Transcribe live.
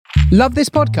Love this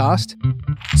podcast?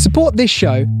 Support this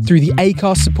show through the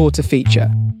Acast supporter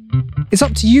feature. It's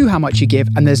up to you how much you give,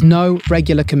 and there's no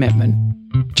regular commitment.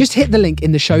 Just hit the link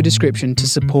in the show description to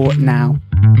support now.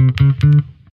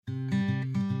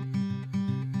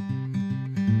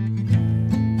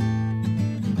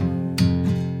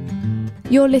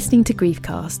 You're listening to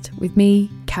Griefcast with me,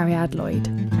 Cariad Lloyd.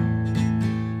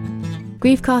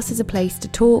 Griefcast is a place to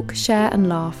talk, share and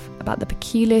laugh about the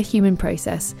peculiar human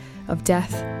process of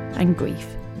death and grief.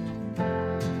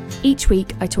 Each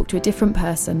week I talk to a different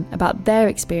person about their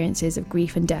experiences of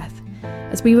grief and death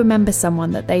as we remember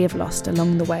someone that they have lost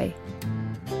along the way,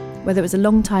 whether it was a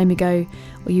long time ago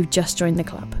or you've just joined the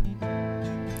club.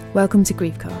 Welcome to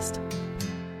Griefcast.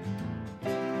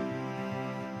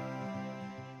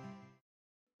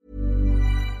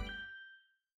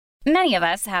 Many of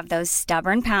us have those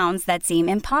stubborn pounds that seem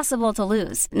impossible to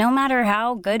lose, no matter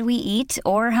how good we eat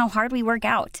or how hard we work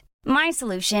out. My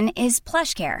solution is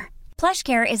PlushCare.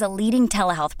 PlushCare is a leading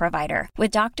telehealth provider with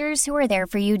doctors who are there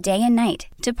for you day and night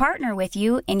to partner with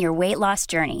you in your weight loss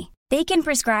journey. They can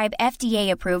prescribe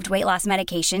FDA-approved weight loss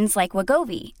medications like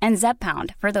Wegovy and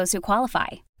Zepbound for those who qualify.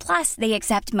 Plus, they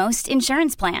accept most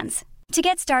insurance plans. To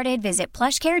get started, visit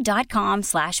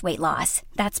plushcare.com/weightloss.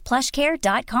 That's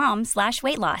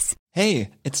plushcare.com/weightloss.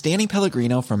 Hey, it's Danny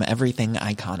Pellegrino from Everything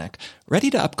Iconic. Ready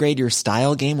to upgrade your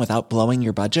style game without blowing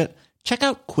your budget? Check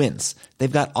out Quince.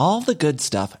 They've got all the good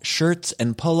stuff, shirts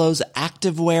and polos,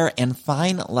 activewear, and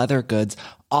fine leather goods,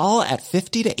 all at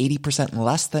 50 to 80%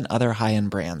 less than other high-end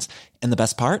brands. And the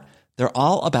best part? They're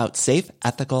all about safe,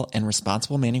 ethical, and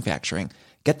responsible manufacturing.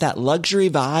 Get that luxury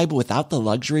vibe without the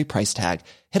luxury price tag.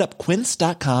 Hit up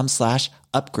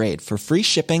quince.com/upgrade for free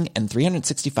shipping and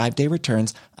 365-day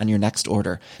returns on your next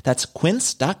order. That's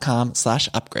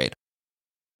quince.com/upgrade.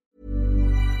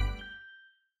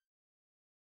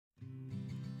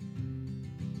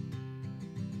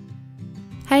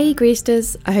 Hey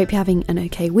Griefsters, I hope you're having an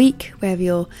okay week wherever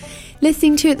you're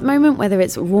listening to at the moment, whether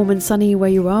it's warm and sunny where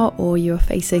you are or you're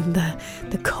facing the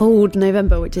cold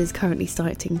November, which is currently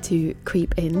starting to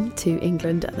creep into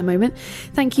England at the moment.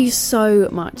 Thank you so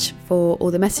much for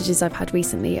all the messages I've had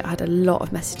recently. I had a lot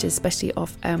of messages, especially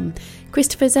off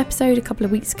Christopher's episode a couple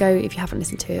of weeks ago. If you haven't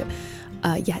listened to it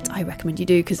yet, I recommend you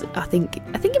do, because I think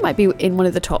it might be in one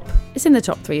of the top. It's in the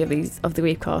top 3 of the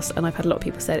Griefcast, and I've had a lot of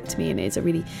people say it to me, and it's a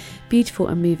really beautiful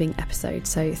and moving episode.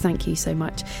 So thank you so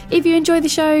much. If you enjoy the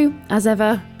show, as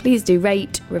ever, please do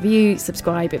rate, review,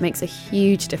 subscribe. It makes a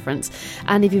huge difference.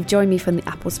 And if you've joined me from the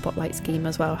Apple Spotlight scheme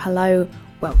as well, hello,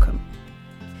 welcome.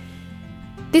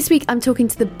 This week I'm talking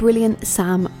to the brilliant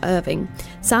Sam Irving.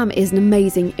 Sam is an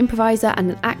amazing improviser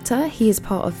and an actor. He is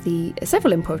part of the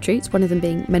several improv troupes, one of them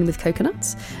being Men with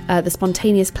Coconuts, the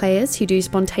Spontaneous Players, who do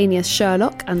Spontaneous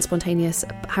Sherlock and Spontaneous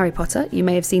Harry Potter. You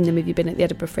may have seen them if you've been at the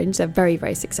Edinburgh Fringe. They're very,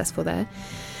 very successful there.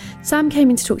 Sam came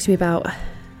in to talk to me about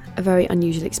a very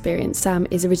unusual experience. Sam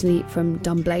is originally from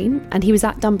Dunblane, and he was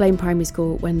at Dunblane Primary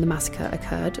School when the massacre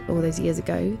occurred all those years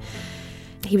ago.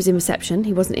 He was in reception.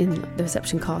 He wasn't in the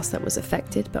reception cast that was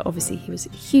affected, but obviously he was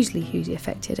hugely, hugely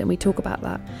affected. And we talk about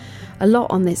that a lot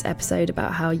on this episode,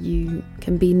 about how you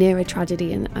can be near a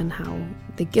tragedy and how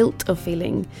the guilt of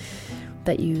feeling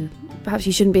that perhaps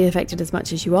you shouldn't be affected as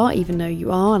much as you are, even though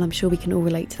you are. And I'm sure we can all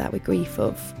relate to that with grief,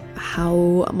 of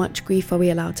how much grief are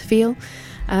we allowed to feel.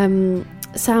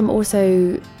 Sam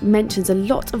also mentions a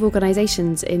lot of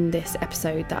organisations in this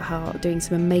episode that are doing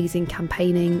some amazing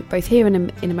campaigning, both here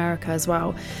and in America as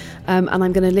well. And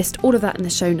I'm going to list all of that in the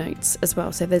show notes as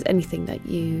well. So if there's anything that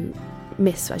you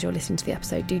miss as you're listening to the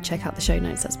episode, do check out the show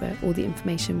notes. That's where all the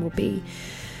information will be.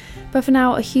 But for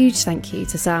now, a huge thank you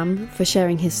to Sam for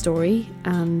sharing his story.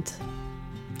 And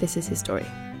this is his story.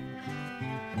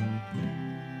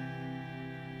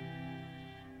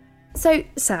 So,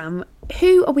 Sam,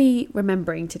 who are we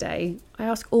remembering today? I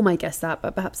ask all my guests that,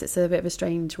 but perhaps it's a bit of a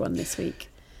strange one this week.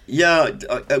 Yeah,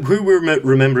 who we're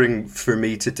remembering for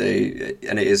me today,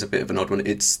 and it is a bit of an odd one,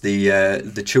 it's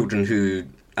the children who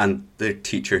and the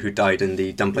teacher who died in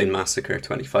the Dunblane massacre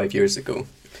 25 years ago.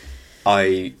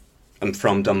 I am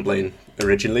from Dunblane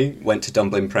originally, went to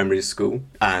Dunblane Primary School,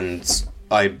 and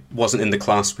I wasn't in the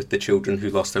class with the children who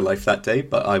lost their life that day,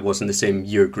 but I was in the same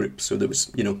year group. So there was,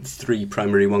 3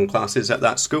 primary 1 classes at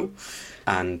that school,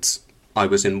 and I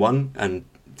was in one, and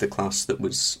the class that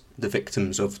was the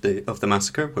victims of the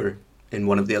massacre were in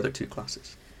one of the other 2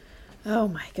 classes. Oh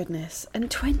my goodness. And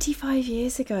 25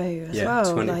 years ago as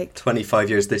well. 25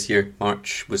 years this year.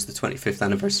 March was the 25th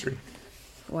anniversary.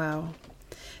 Wow.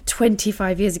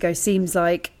 25 years ago seems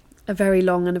like a very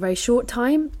long and a very short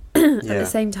time. At the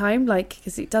same time,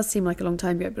 because it does seem like a long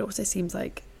time ago, but it also seems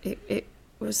like it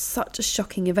was such a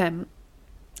shocking event.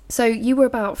 So you were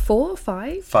about 4 or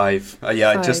 5? 5.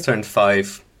 Yeah, 5. I just turned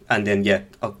 5. And then,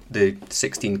 the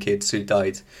 16 kids who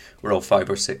died were all 5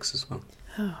 or 6 as well.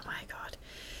 Oh, my God.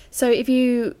 So if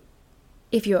you're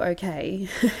okay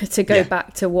to go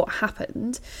back to what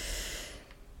happened,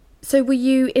 so were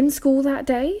you in school that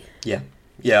day? Yeah,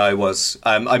 I was.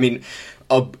 I mean,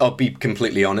 I'll be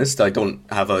completely honest. I don't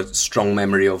have a strong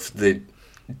memory of the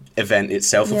event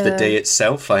itself, of the day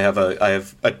itself. I have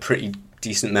a pretty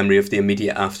decent memory of the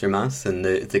immediate aftermath and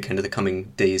the kind of the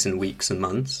coming days and weeks and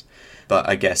months. But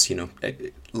I guess,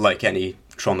 like any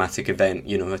traumatic event,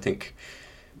 I think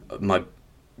my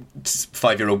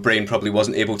 5-year-old brain probably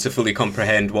wasn't able to fully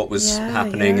comprehend what was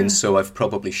happening, and so I've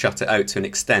probably shut it out to an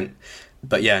extent.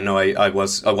 But yeah, no, I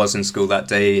was in school that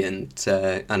day, and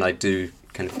I do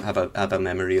kind of have a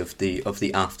memory of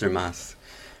the aftermath.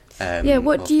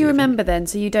 What do you remember then?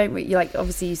 So you don't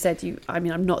obviously you said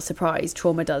I'm not surprised.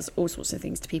 Trauma does all sorts of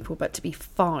things to people, but to be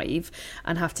 5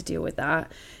 and have to deal with that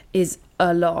is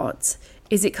a lot.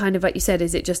 Is it kind of like you said,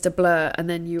 is it just a blur, and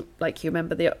then you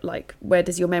remember where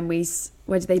do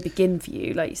they begin for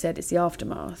you? Like you said, it's the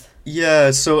aftermath.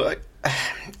 Yeah, so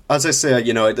as I say,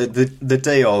 the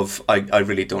day of, I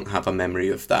really don't have a memory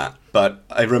of that, but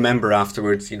I remember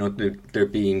afterwards, there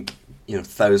being,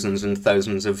 thousands and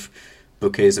thousands of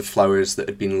bouquets of flowers that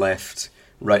had been left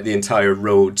right the entire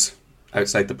road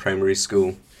outside the primary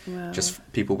school. Wow. Just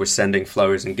people were sending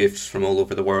flowers and gifts from all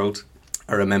over the world.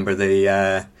 I remember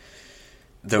there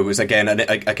was again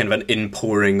a kind of an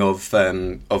inpouring of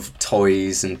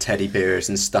toys and teddy bears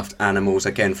and stuffed animals,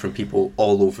 again from people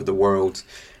all over the world,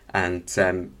 and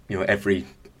every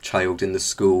child in the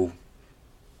school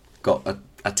got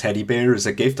a teddy bear as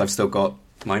a gift. I've still got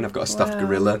mine. I've got a stuffed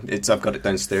gorilla. I've got it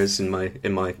downstairs in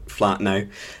my flat now,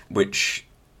 which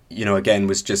again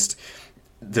was just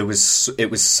it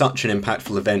was such an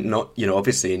impactful event. Not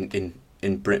obviously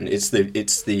in Britain, it's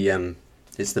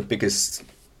the biggest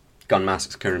gun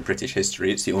massacre in British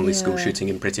history. It's the only school shooting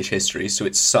in British history, so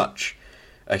it's such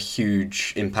a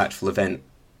huge, impactful event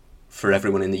for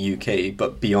everyone in the UK.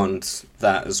 But beyond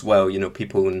that as well,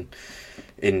 people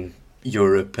in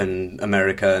Europe and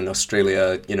America and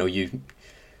Australia,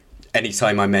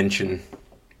 anytime I mention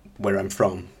where I'm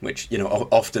from, which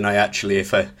often I actually,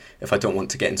 if I don't want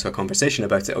to get into a conversation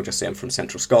about it, I'll just say I'm from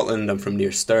Central Scotland, I'm from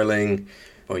near Stirling,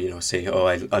 or say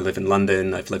I live in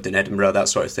London, I've lived in Edinburgh, that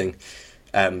sort of thing.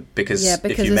 Because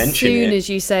if you mention as soon it, as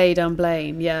you say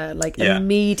Dunblane,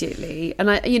 immediately,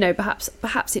 and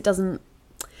perhaps it doesn't,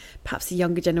 perhaps the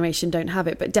younger generation don't have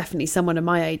it, but definitely someone of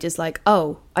my age is like,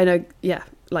 oh, I know,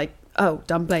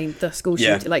 Dunblane, the school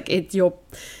shooting,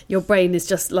 your brain is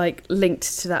just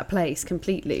linked to that place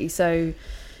completely. So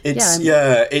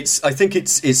I think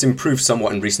it's improved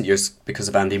somewhat in recent years because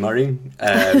of Andy Murray,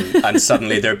 and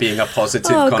suddenly there being a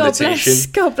positive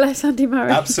connotation. God bless Andy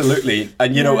Murray. Absolutely,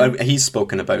 and he's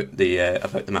spoken about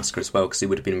the massacre as well, because he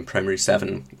would have been in primary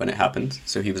 7 when it happened,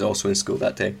 so he was also in school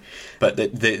that day. But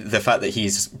the fact that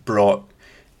he's brought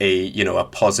a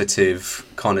positive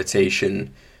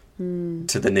connotation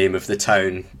to the name of the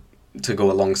town to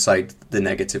go alongside the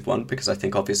negative one, because I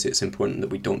think obviously it's important that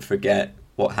we don't forget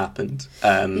what happened.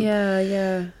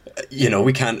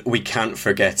 We can't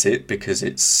forget it, because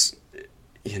it's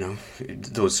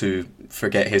those who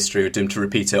forget history are doomed to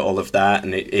repeat it, all of that,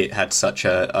 and it had such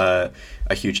a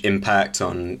huge impact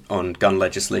on gun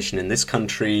legislation in this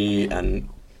country, and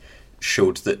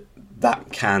showed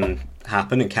that can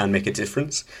happen and can make a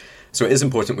difference. So it is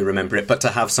important we remember it, but to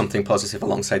have something positive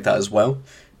alongside that as well.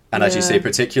 And as you say,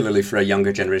 particularly for a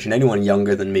younger generation, anyone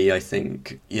younger than me, I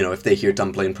think, if they hear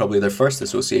Dunblane, probably their first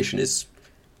association is,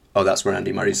 oh, that's where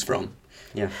Andy Murray's from.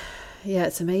 Yeah. Yeah,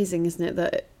 it's amazing, isn't it,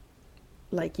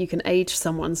 that you can age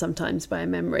someone sometimes by a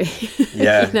memory.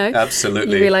 Yeah,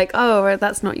 absolutely. You'd be like, oh,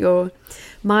 that's not your...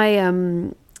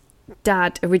 My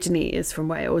dad originally is from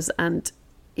Wales, and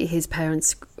his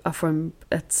parents are from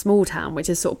a small town, which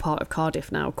is sort of part of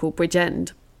Cardiff now, called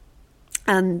Bridgend.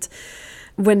 And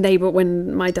when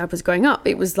my dad was growing up,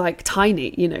 it was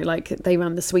tiny, they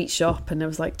ran the sweet shop, and there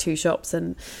was 2 shops,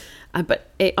 but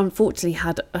it unfortunately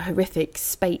had a horrific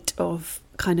spate of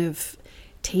kind of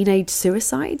teenage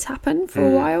suicides happen for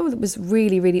a while. It was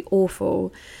really, really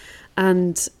awful.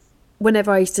 And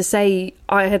whenever I used to say,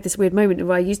 I had this weird moment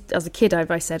where as a kid,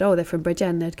 I said, oh, they're from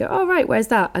Bridgend, they'd go, oh, right, where's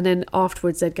that? And then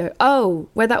afterwards they'd go, oh,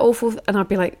 where that awful, and I'd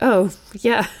be like, oh,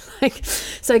 yeah.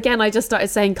 So again, I just started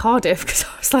saying Cardiff, because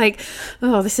I was like,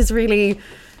 oh, this is really,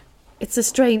 it's a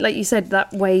strange, like you said,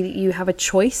 that way that you have a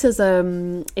choice as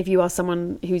if you are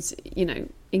someone who's,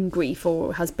 in grief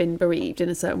or has been bereaved in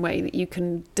a certain way, that you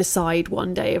can decide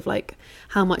one day of like,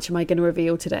 how much am I going to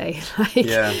reveal today? Like,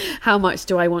 how much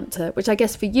do I want to, which I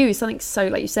guess for you is something so,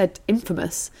 like you said,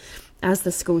 infamous as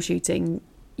the school shooting.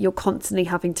 You're constantly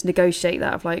having to negotiate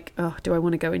that of like, oh, do I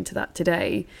want to go into that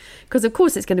today? Because of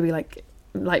course it's going to be like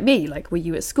me, like, were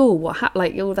you at school?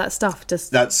 Like all that stuff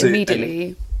just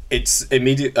immediately. It's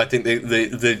immediate. I think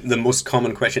the most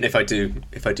common question, if I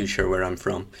do share where I'm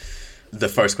from, the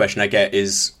first question I get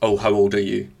is, oh, how old are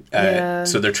you?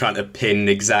 So they're trying to pin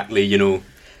exactly, you know,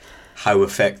 how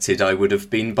affected I would have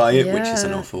been by it, which is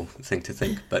an awful thing to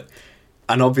think.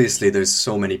 And obviously there's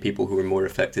so many people who are more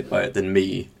affected by it than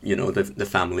me, you know, the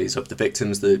families of the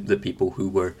victims, the people who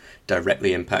were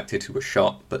directly impacted, who were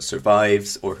shot but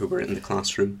survived, or who were in the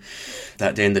classroom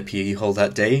that day in the PE hall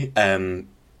that day.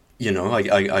 You know,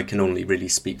 I can only really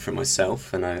speak for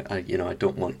myself, and I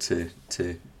don't want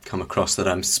to come across that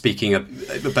I'm speaking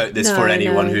about this for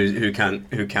anyone who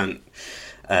can't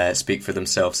speak for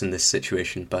themselves in this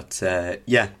situation. But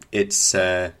it's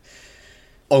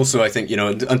also, I think, you know,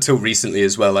 until recently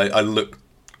as well, I look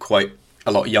quite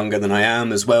a lot younger than I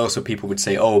am as well. So people would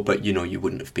say, oh, but you know, you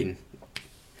wouldn't have been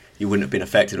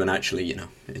affected, when actually, you know,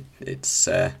 it's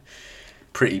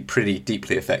pretty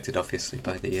deeply affected, obviously,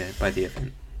 by the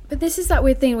event. But this is that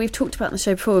weird thing we've talked about on the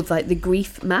show before, of like the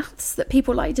grief maths that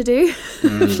people like to do.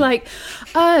 Like,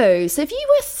 oh, so if you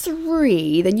were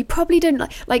 3, then you probably don't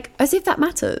like as if that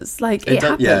matters. Like it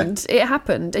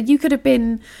happened, and you could have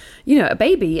been, you know, a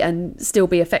baby and still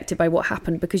be affected by what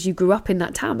happened because you grew up in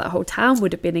that town. That whole town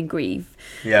would have been in grief.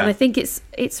 Yeah. And I think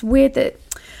it's weird that,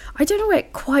 I don't know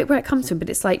where it comes from, but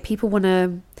it's like people want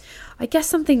to, I guess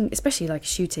something, especially like a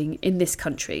shooting in this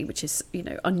country, which is, you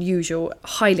know, unusual,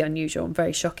 highly unusual and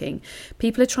very shocking.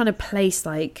 People are trying to place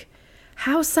like,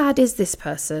 how sad is this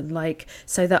person? Like,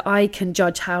 so that I can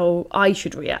judge how I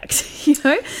should react, you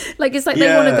know? Like, it's like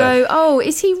they want to go, oh,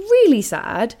 is he really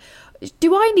sad?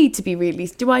 Do I need to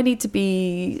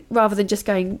be, rather than just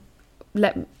going,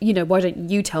 why don't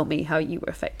you tell me how you were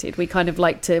affected? We kind of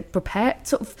like to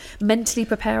sort of mentally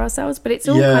prepare ourselves, but it's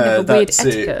all kind of a weird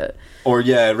etiquette. Or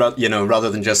rather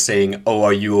than just saying, oh,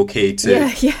 are you okay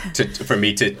for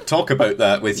me to talk about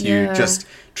that with you, just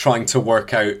trying to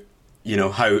work out, you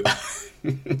know, how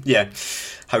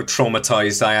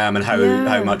traumatized I am and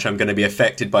how much I'm going to be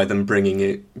affected by them bringing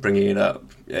it up.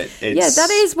 That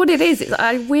is what it is. It's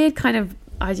a weird kind of,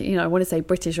 I want to say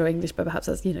British or English, but perhaps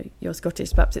that's, you know, you're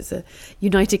Scottish, perhaps it's a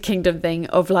United Kingdom thing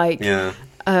of like, I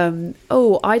don't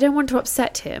want to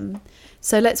upset him,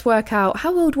 so let's work out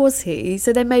how old was he,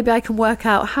 so then maybe I can work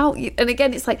out how, and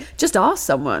again, it's like, just ask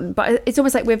someone, but it's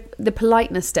almost like with the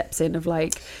politeness steps in of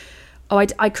like, oh,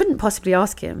 I couldn't possibly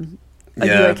ask him,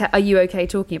 are you okay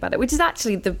talking about it, which is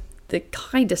actually the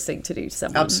kindest thing to do to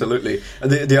someone. Absolutely.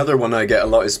 The other one I get a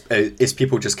lot is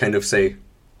people just kind of say,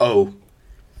 oh,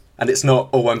 and it's not,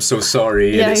 oh, I'm so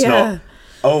sorry, and it's not,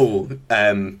 oh,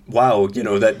 wow, you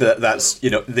know, that's, you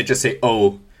know, they just say,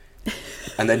 oh,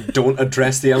 and then don't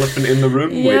address the elephant in the room,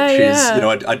 which is, you know,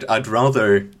 I'd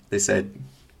rather they said,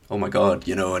 oh my God,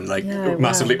 you know, and like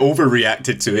massively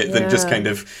overreacted to it than just kind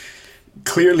of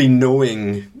clearly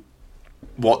knowing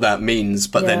what that means,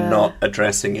 but then not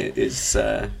addressing it is...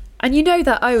 And you know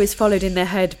that O is followed in their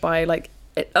head by like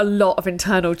a lot of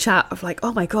internal chat of like,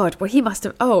 oh my God, well he must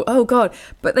have, oh God,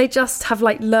 but they just have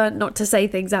like learned not to say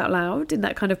things out loud in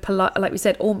that kind of polite, like we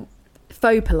said, or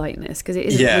faux politeness, because it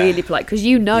isn't really polite, because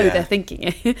you know they're thinking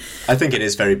it. I think it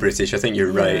is very British. I think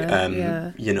you're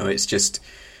right. You know, it's just,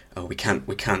 oh, we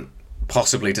can't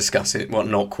possibly discuss it. What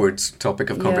an awkward topic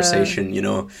of conversation, you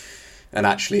know. And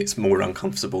actually, it's more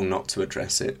uncomfortable not to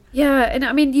address it. Yeah, and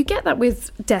I mean, you get that with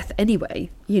death anyway.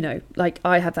 You know, like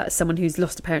I have that as someone who's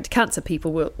lost a parent to cancer.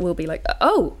 People will be like,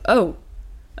 oh.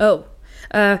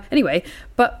 Anyway,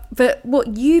 but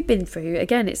what you've been through,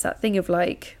 again, it's that thing of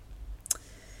like,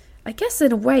 I guess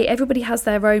in a way, everybody has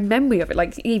their own memory of it.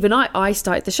 Like even I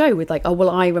started the show with like, oh, well,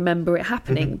 I remember it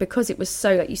happening because it was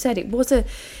so, like you said, it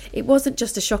wasn't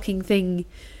just a shocking thing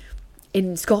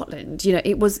in Scotland, you know,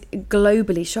 it was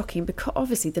globally shocking because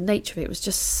obviously the nature of it was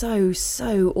just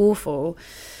so awful,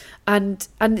 and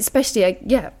especially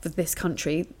for this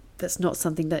country, that's not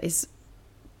something that is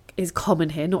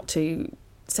common here. Not to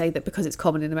say that because it's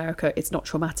common in America it's not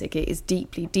traumatic. It is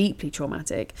deeply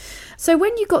traumatic. So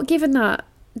when you got given that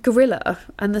gorilla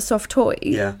and the soft toy,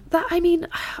 that, I mean,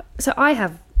 so I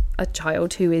have a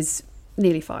child who is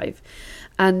nearly 5,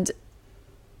 and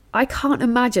I can't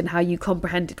imagine how you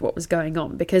comprehended what was going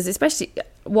on, because especially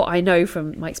what I know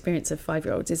from my experience of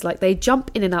 5-year-olds is like they jump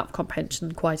in and out of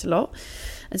comprehension quite a lot.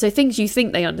 And so things you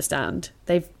think they understand,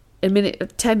 they've a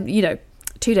minute, 10, you know,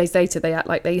 2 days later they act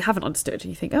like they haven't understood, and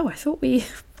you think, oh, I thought we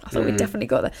definitely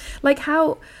got that. Like,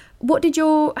 how did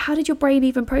your brain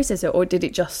even process it, or did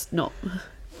it just not?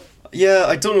 Yeah,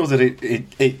 I don't know that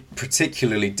it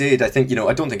particularly did. I think, you know,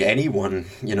 I don't think anyone,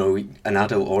 you know, an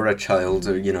adult or a child,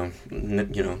 or, you know,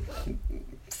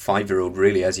 5-year-old,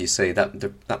 really, as you say,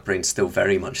 that brain's still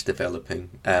very much developing,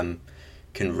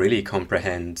 can really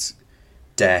comprehend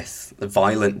death,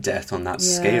 violent death on that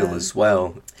scale as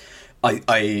well.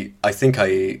 I think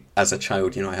as a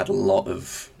child, you know, I had a lot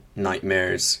of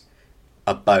nightmares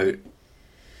about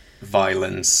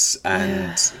violence,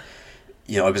 and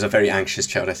you know, I was a very anxious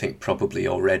child, I think, probably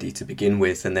already to begin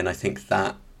with, and then I think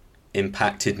that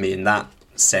impacted me in that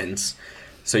sense.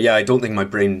 So yeah, I don't think my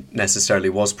brain necessarily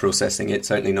was processing it,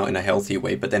 certainly not in a healthy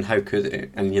way, but then how could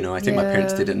it? And, you know, I think my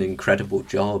parents did an incredible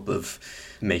job of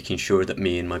making sure that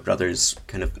me and my brothers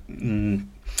kind of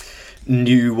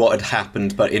knew what had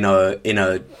happened, but in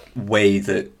a way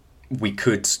that we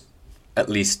could at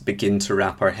least begin to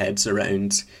wrap our heads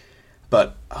around.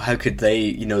 But how could they,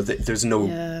 you know, there's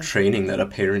no training that a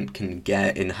parent can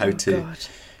get in how to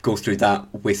go through that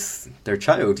with their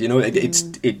child. You know, it's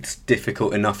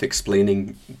difficult enough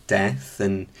explaining death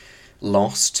and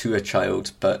loss to a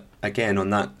child, but again,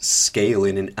 on that scale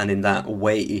and in that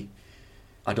way,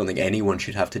 I don't think anyone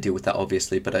should have to deal with that,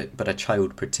 obviously, but a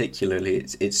child particularly,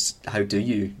 it's how do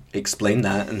you explain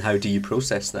that, and how do you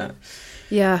process that?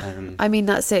 Yeah, I mean,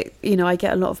 that's it. You know, I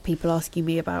get a lot of people asking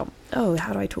me about, oh,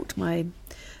 how do I talk to my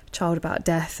child about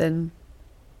death? And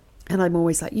I'm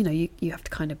always like, you know, you have to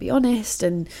kind of be honest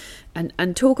and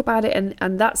talk about it.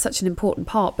 And that's such an important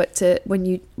part. But when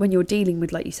you're dealing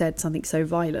with, like you said, something so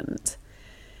violent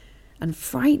and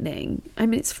frightening, I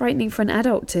mean, it's frightening for an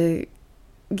adult to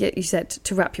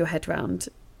wrap your head around.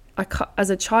 As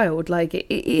a child, like, it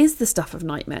is the stuff of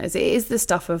nightmares. It is the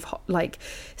stuff of, like,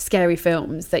 scary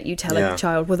films that you tell a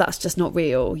child, well, that's just not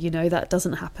real, you know, that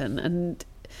doesn't happen. And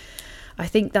I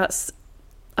think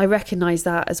I recognise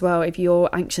that as well. If you're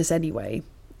anxious anyway,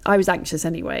 I was anxious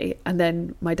anyway, and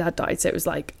then my dad died, so it was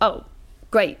like, oh,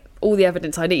 great, all the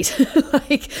evidence I need.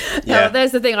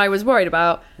 There's the thing I was worried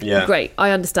about. Great,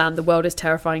 I understand, the world is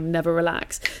terrifying, never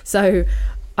relax. So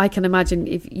I can imagine,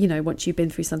 if, you know, once you've been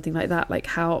through something like that, like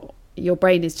how your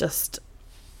brain is just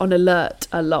on alert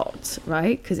a lot,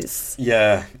 right? Because it's...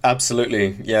 Yeah,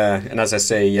 absolutely. Yeah. And as I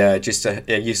say, I used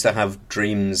to have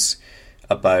dreams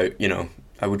about, you know,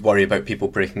 I would worry about people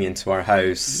breaking into our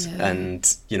house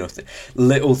and, you know,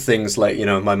 little things like, you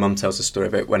know, my mum tells a story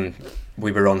about when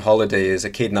we were on holiday as a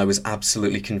kid and I was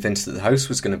absolutely convinced that the house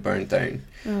was going to burn down.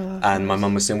 And my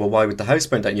mum was saying, well, why would the house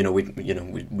burn down? You know,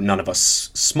 none of us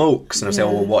smokes. And I was saying,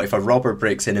 oh, well, what if a robber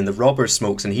breaks in and the robber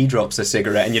smokes and he drops a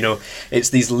cigarette? And, you know,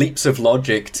 it's these leaps of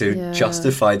logic to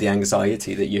justify the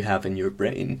anxiety that you have in your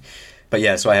brain. But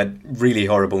yeah, so I had really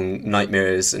horrible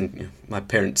nightmares, and, you know, my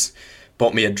parents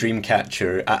bought me a dream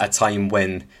catcher at a time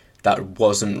when that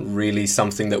wasn't really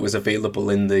something that was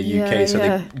available in the UK. So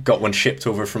they got one shipped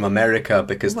over from America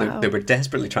because they were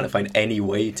desperately trying to find any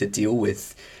way to deal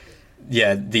with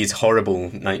these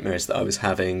horrible nightmares that I was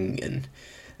having. And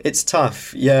it's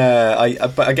tough.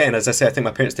 But again, as I say, I think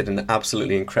my parents did an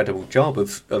absolutely incredible job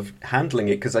of handling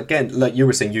it, because again, like you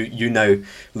were saying, you now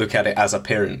look at it as a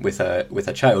parent with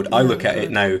a child. I look at it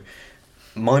now.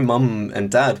 My mum and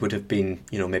dad would have been,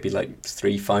 you know, maybe like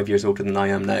 3-5 years older than I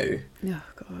am now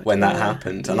when that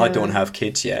happened. And I don't have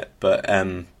kids yet, but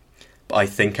I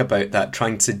think about that,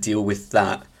 trying to deal with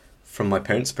that from my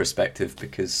parents' perspective,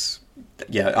 because,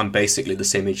 I'm basically the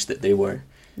same age that they were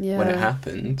when it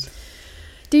happened.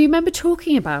 Do you remember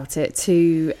talking about it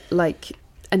to, like,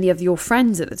 any of your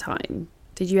friends at the time?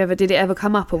 Did it ever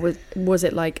come up, or was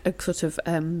it like a sort of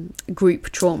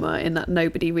group trauma in that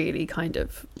nobody really kind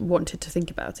of wanted to think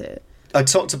about it? We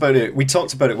talked about it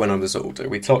when I was older.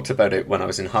 We talked about it when I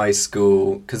was in high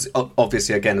school, because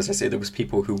obviously, again, as I say, there was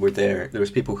people who were there. There was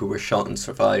people who were shot and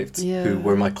survived, who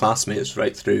were my classmates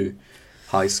right through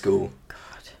high school.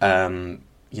 God.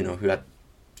 You know, who had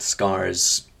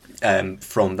scars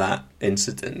from that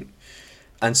incident.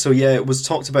 And so, it was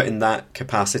talked about in that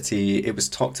capacity. It was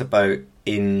talked about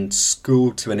in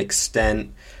school to an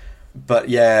extent. But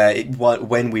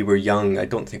when we were young, I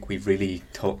don't think we really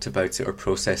talked about it or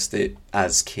processed it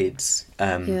as kids.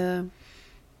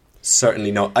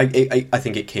 Certainly not. I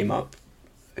think it came up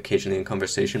occasionally in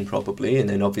conversation, probably. And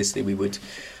then obviously we would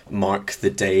mark the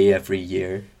day every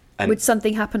year. And would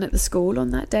something happen at the school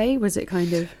on that day? Was it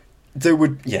kind of... There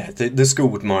would, the school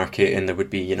would mark it, and there would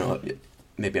be, you know,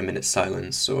 maybe a minute's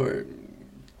silence or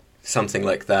something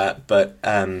like that. But,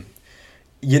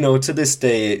 you know, to this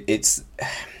day, it's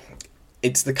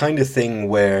the kind of thing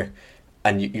where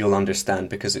and you'll understand,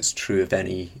 because it's true of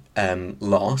any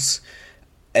loss,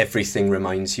 everything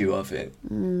reminds you of it.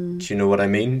 Do you know what I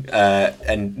mean?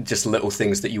 And just little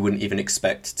things that you wouldn't even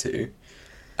expect to.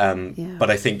 But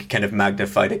I think kind of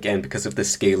magnified again because of the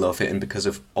scale of it and because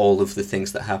of all of the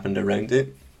things that happened around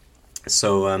it.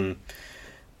 So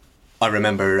I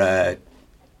remember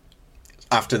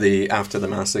after the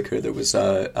massacre, there was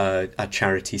a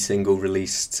charity single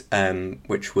released,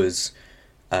 which was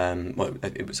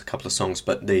it was a couple of songs,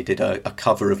 but they did a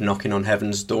cover of Knocking on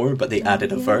Heaven's Door, but they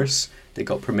added a verse. They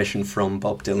got permission from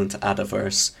Bob Dylan to add a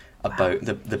verse about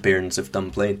the bairns of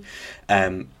Dunblane.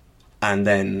 And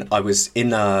then I was in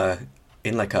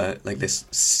this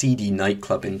seedy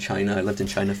nightclub in China. I lived in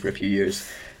China for a few years,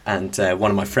 and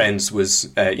one of my friends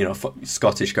was a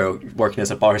Scottish girl working as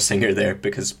a bar singer there,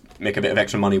 because make a bit of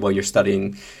extra money while you're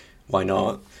studying, why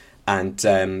not?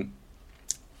 And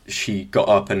she got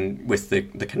up and with the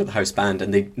kind of the house band,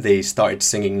 and they started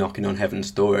singing Knocking on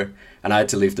Heaven's Door, and I had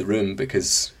to leave the room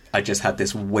because I just had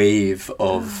this wave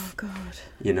of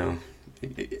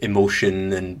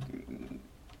emotion and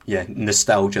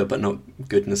nostalgia, but not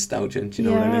good nostalgia. Do you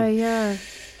know what I mean?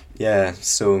 Yeah.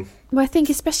 So, well, I think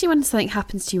especially when something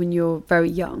happens to you when you're very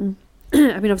young. I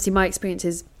mean, obviously my experience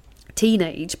is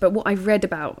teenage, but what I've read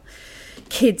about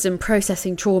kids and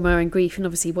processing trauma and grief, and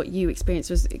obviously what you experienced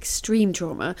was extreme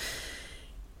trauma,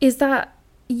 is that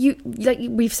you, like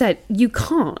we've said, you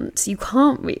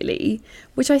can't really,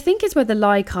 which I think is where the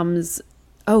lie comes,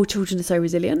 oh, children are so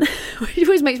resilient, which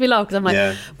always makes me laugh, because I'm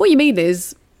like, what you mean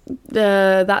is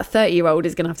that 30-year-old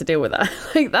is going to have to deal with that.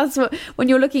 Like, that's what, when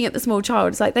you're looking at the small child,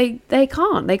 it's like they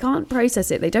can't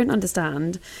process it, they don't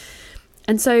understand,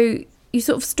 and so you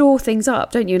sort of store things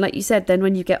up, don't you? And like you said, then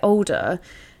when you get older,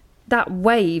 that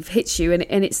wave hits you, and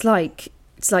it's like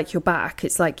you're back.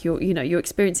 It's like you're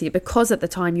experiencing it, because at the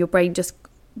time your brain just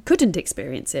couldn't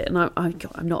experience it. And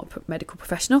I'm not a medical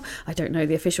professional, I don't know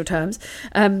the official terms,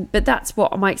 but that's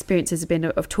what my experience has been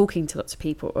of talking to lots of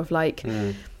people, of like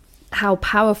how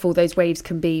powerful those waves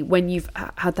can be when you've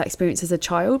had that experience as a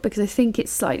child. Because I think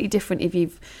it's slightly different if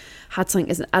you've had something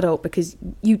as an adult, because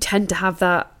you tend to have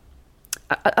that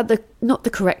at the not the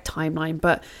correct timeline,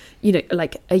 but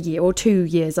like a year or 2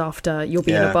 years after you'll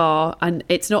be in a bar, and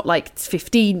it's not like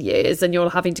 15 years and you're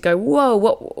having to go,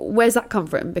 whoa, where's that come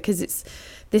from? Because it's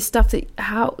this stuff that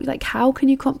how can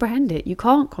you comprehend it? You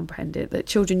can't comprehend it, that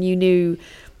children you knew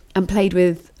and played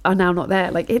with are now not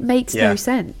there. Like, it makes no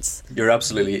sense. You're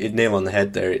absolutely nail on the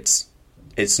head there. It's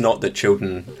not that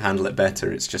children handle it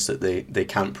better, it's just that they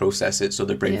can't process it, so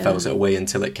their brain files it away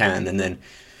until it can, and then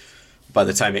by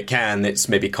the time it can, it's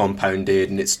maybe compounded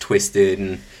and it's twisted,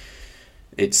 and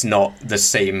it's not the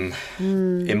same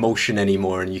emotion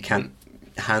anymore, and you can't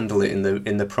handle it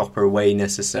in the proper way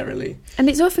necessarily. And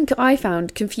it's often, I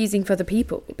found, confusing for other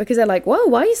people, because they're like, whoa,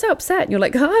 why are you so upset? And you're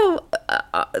like, oh,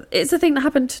 it's a thing that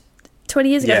happened 20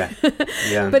 years ago.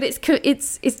 Yeah. But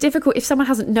it's difficult if someone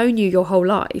hasn't known you your whole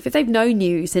life. If they've known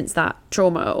you since that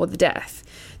trauma or the death,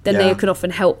 then they can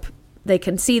often help. They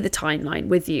can see the timeline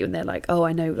with you, and they're like, oh,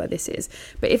 I know what this is.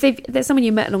 But if there's someone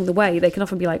you met along the way, they can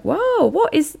often be like, whoa,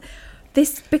 what is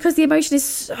this? Because the emotion is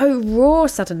so raw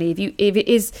suddenly, if it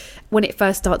is when it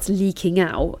first starts leaking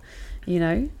out,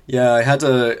 Yeah, I had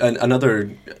another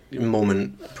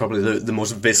moment, probably the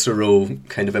most visceral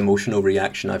kind of emotional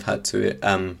reaction I've had to it.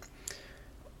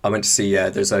 I went to see,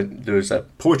 there's a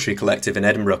poetry collective in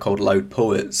Edinburgh called Loud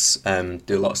Poets, do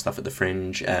a lot of stuff at the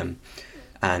Fringe,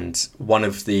 and one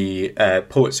of the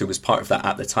poets who was part of that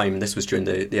at the time, and this was during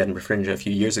the Edinburgh Fringe a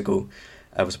few years ago,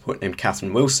 was a poet named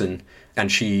Catherine Wilson,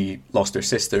 and she lost her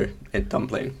sister in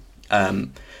Dunblane.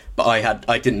 But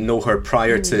I didn't know her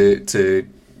prior to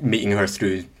meeting her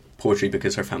through poetry,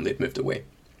 because her family had moved away.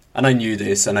 And I knew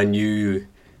this, and I knew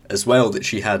as well that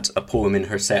she had a poem in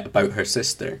her set about her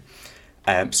sister.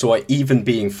 So even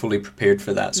being fully prepared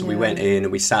for that, so we went in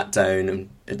and we sat down and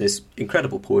at this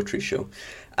incredible poetry show,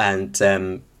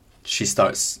 and she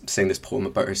starts saying this poem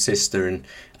about her sister, and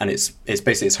it's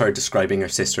basically her describing her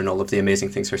sister and all of the amazing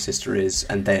things her sister is,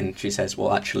 and then she says,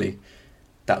 well, actually,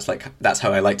 that's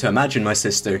how I like to imagine my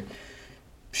sister.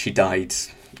 She died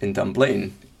in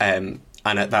Dunblane, and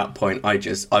at that point, I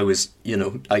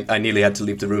nearly had to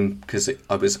leave the room because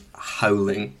I was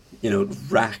howling,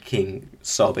 racking,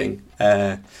 sobbing.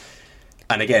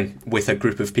 And again, with a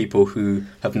group of people who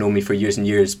have known me for years and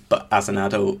years, but as an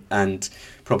adult, and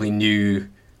probably knew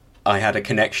I had a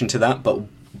connection to that, but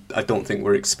I don't think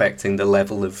we're expecting the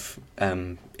level of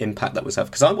impact that was having,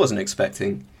 because I wasn't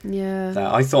expecting Yeah.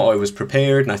 that. I thought I was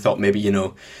prepared, and I thought maybe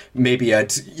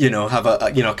I'd have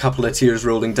a couple of tears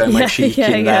rolling down my cheek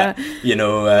in that,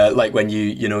 like when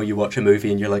you watch a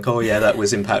movie and you're like, oh yeah, that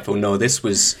was impactful. No, this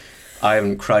was, I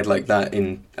haven't cried like that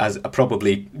as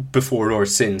probably before or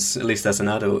since, at least as an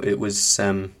adult. It was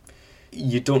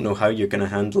you don't know how you're going to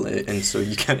handle it, and so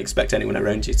you can't expect anyone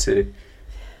around you to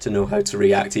know how to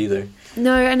react either.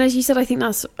 No, and as you said, I think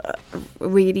that's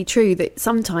really true, that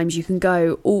sometimes you can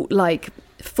go all like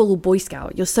full Boy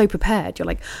Scout. You're so prepared. You're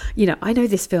like, I know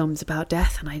this film's about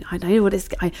death, and I know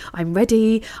what I'm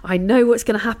ready. I know what's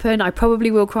going to happen. I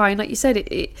probably will cry. And like you said,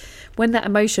 it when that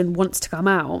emotion wants to come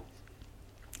out,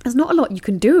 there's not a lot you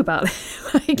can do about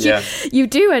it. You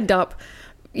do end up,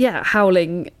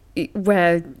 howling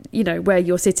where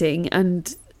you're sitting,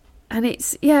 and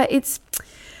it's.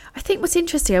 I think what's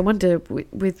interesting, I wonder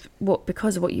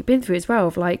because of what you've been through as well,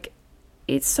 of like,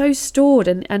 it's so stored,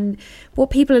 and what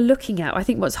people are looking at. I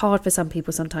think what's hard for some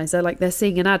people sometimes, they're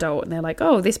seeing an adult and they're like,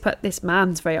 oh, this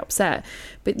man's very upset,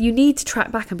 but you need to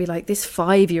track back and be like, this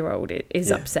 5-year-old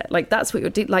is upset. Like, that's what you're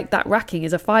doing. Like, that racking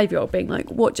is a 5-year-old being like,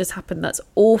 what just happened? That's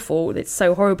awful. It's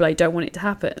so horrible. I don't want it to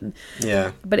happen.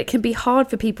 Yeah. But it can be hard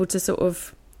for people to sort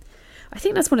of, I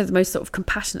think that's one of the most sort of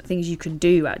compassionate things you can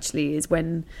do, actually, is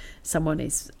when someone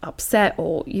is upset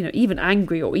or, even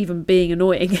angry or even being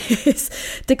annoying, is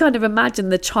to kind of imagine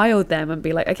the child them and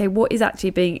be like, okay, what is actually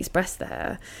being expressed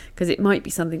there? Because it might be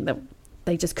something that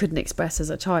they just couldn't express as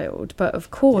a child. But of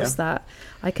course, that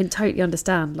I can totally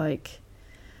understand, like,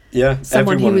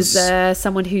 someone who was there,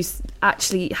 someone who's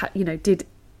actually, did,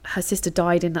 her sister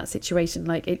died in that situation.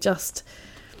 Like, it just...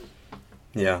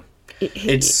 Yeah.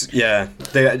 It's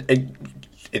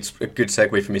a good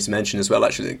segue for me to mention as well,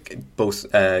 actually,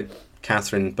 both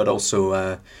Catherine, but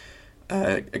also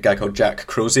a guy called Jack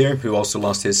Crozier, who also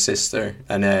lost his sister,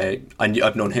 and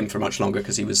I've known him for much longer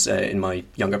because he was in my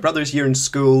younger brother's year in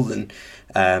school, and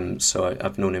so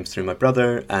I've known him through my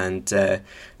brother, and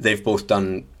they've both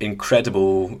done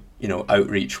incredible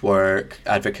outreach work,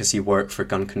 advocacy work for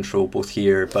gun control, both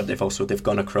here, but they've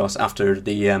gone across after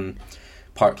the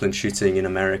Parkland shooting in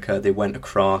America. They went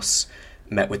across,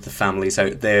 met with the families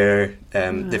out there.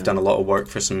 They've done a lot of work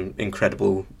for some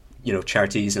incredible,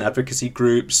 charities and advocacy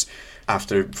groups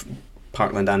after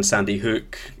Parkland and Sandy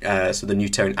Hook. So the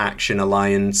Newtown Action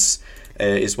Alliance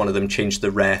is one of them. Change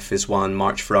the Ref is one.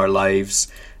 March for Our Lives.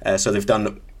 So they've gone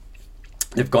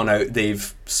out.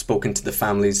 They've spoken to the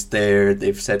families there.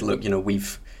 They've said, look,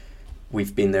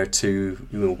 we've been there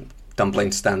too.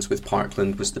 Dunblane Stands with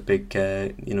Parkland was the big,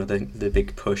 the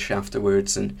big push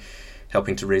afterwards, and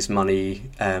helping to raise money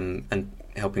and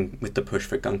helping with the push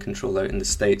for gun control out in the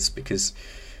States, because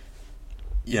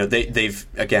they've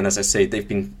again, as I say,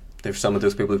 there's some of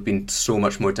those people who've been so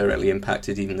much more directly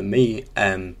impacted even than me,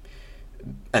 and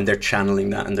they're channeling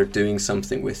that and they're doing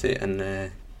something with it,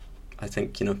 and I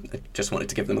think I just wanted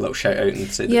to give them a little shout out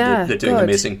and say that they're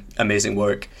doing amazing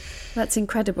work. That's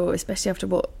incredible, especially after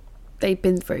what they've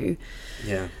been through.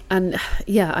 And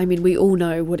I mean, we all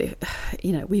know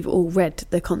we've all read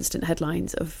the constant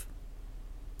headlines of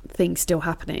things still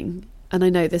happening, and I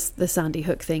know the Sandy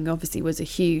Hook thing obviously was a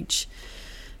huge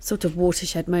sort of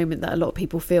watershed moment that a lot of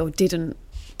people feel didn't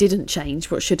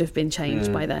change what should have been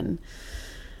changed by then.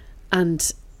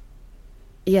 And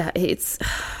it's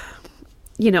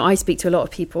I speak to a lot of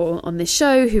people on this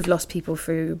show who've lost people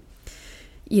through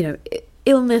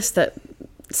illness that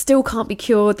still can't be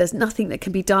cured. There's nothing that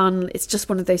can be done. It's just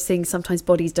one of those things. Sometimes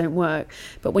bodies don't work.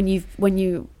 But when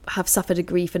you have suffered a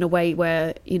grief in a way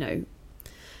where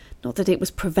not that it was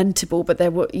preventable, but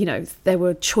there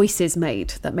were choices made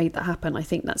that happen. I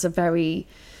think that's a very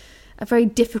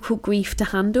difficult grief to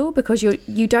handle, because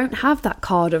you don't have that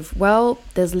card of, well,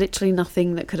 there's literally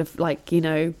nothing that could have,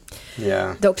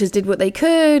 doctors did what they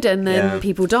could and then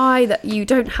people die. That you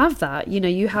don't have that.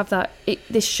 You have that.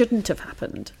 This shouldn't have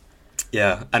happened.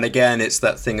 Yeah, and again, it's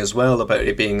that thing as well about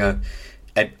it being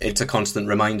it's a constant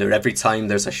reminder. Every time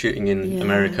there's a shooting in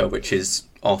America, which is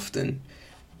often,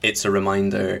 it's a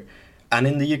reminder. And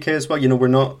in the UK as well, we're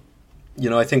not,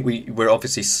 I think we're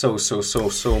obviously so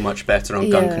much better on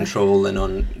gun control and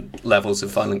on levels of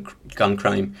violent gun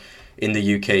crime in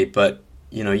the UK. But,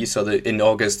 you saw that in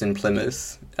August in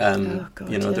Plymouth, there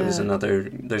was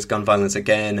there's gun violence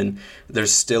again, and there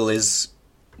still is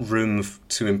room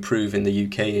to improve in the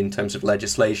UK in terms of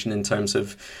legislation, in terms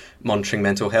of monitoring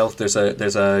mental health. There's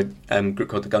a group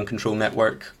called the Gun Control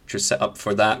Network, which is set up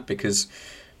for that, because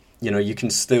you can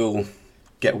still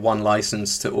get one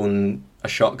license to own a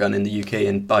shotgun in the UK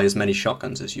and buy as many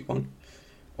shotguns as you want,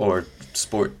 or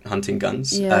sport hunting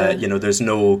guns. There's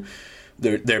no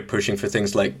they're pushing for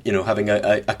things like, you know, having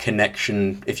a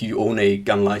connection if you own a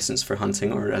gun license for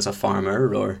hunting or as a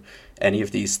farmer or any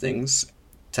of these things,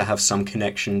 to have some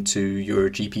connection to your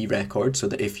GP record, so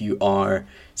that if you are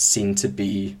seen to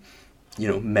be, you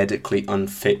know, medically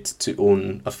unfit to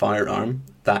own a firearm,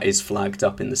 that is flagged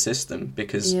up in the system,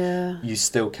 because you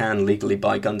still can legally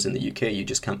buy guns in the UK. You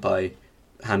just can't buy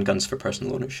handguns for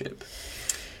personal ownership.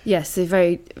 Yes,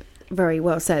 very, very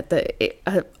well said.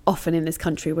 That often in this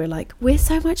country we're like, we're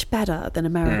so much better than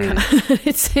America.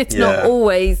 It's not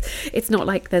always. It's not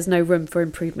like there's no room for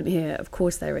improvement here. Of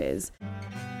course there is.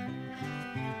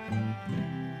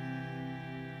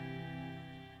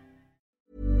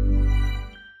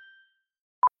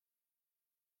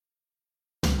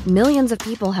 Millions of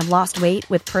people have lost weight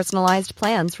with personalized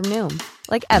plans from Noom.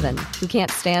 Like Evan, who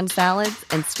can't stand salads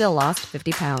and still lost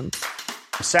 50 pounds.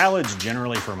 Salads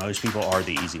generally for most people are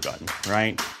the easy button,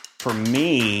 right? For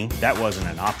me, that wasn't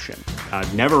an option. I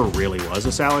never really was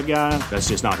a salad guy. That's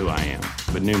just not who I am.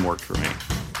 But Noom worked for me.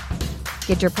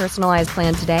 Get your personalized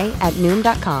plan today at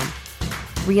Noom.com.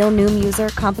 Real Noom user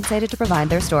compensated to provide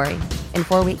their story. In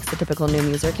 4 weeks, the typical Noom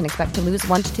user can expect to lose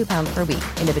 1 to 2 pounds per week.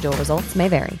 Individual results may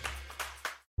vary.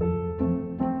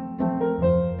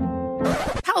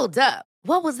 Hold up.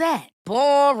 What was that?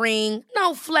 Boring.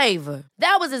 No flavor.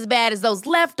 That was as bad as those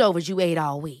leftovers you ate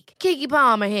all week. Keke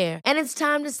Palmer here. And it's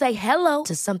time to say hello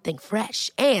to something fresh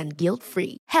and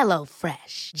guilt-free. Hello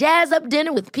Fresh. Jazz up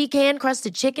dinner with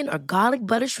pecan-crusted chicken or garlic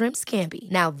butter shrimp scampi.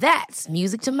 Now that's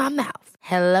music to my mouth.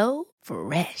 Hello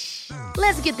Fresh.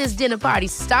 Let's get this dinner party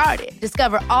started.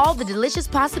 Discover all the delicious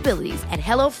possibilities at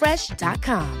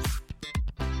HelloFresh.com.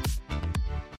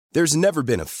 There's never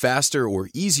been a faster or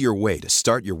easier way to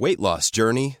start your weight loss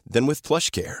journey than with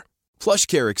PlushCare.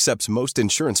 PlushCare accepts most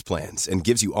insurance plans and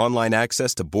gives you online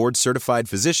access to board-certified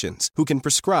physicians who can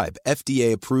prescribe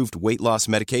FDA-approved weight loss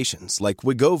medications like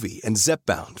Wegovy and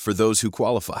Zepbound for those who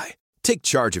qualify. Take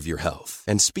charge of your health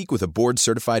and speak with a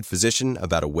board-certified physician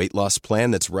about a weight loss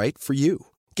plan that's right for you.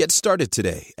 Get started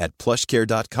today at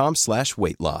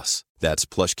plushcare.com/weight-loss. That's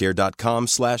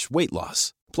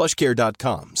plushcare.com/weight-loss.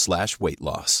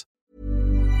 plushcare.com/weight-loss.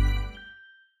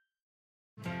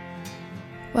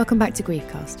 Welcome back to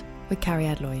Griefcast with Carrie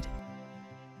Adloyd.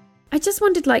 I just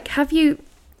wondered, like, have you,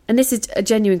 and this is a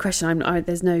genuine question,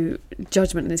 there's no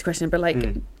judgment in this question, but like,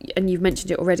 and you've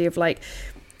mentioned it already, of like,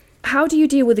 how do you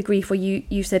deal with the grief where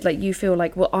you said, like, you feel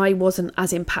like, well, I wasn't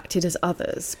as impacted as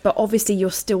others, but obviously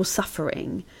you're still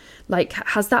suffering. Like,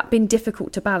 has that been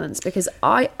difficult to balance? Because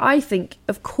I think,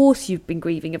 of course you've been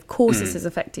grieving, of course this has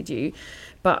affected you,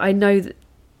 but I know that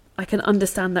I can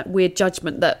understand that weird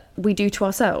judgment that we do to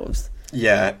ourselves.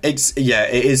 Yeah, it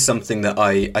is something that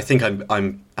I think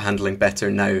I'm handling better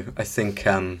now. I think,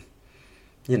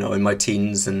 you know, in my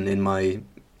teens and in my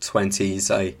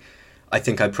 20s, I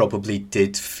think I probably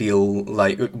did feel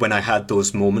like when I had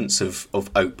those moments of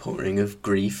outpouring, of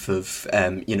grief, of,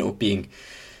 you know, being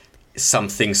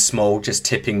something small just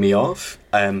tipping me off,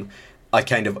 I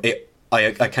kind of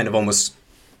almost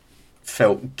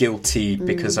felt guilty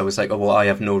because I was like, oh, well, I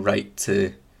have no right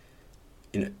to,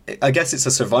 you know, I guess it's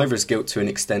a survivor's guilt to an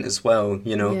extent as well,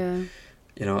 you know. Yeah.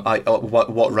 You know,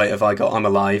 what right have I got? I'm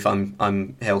alive,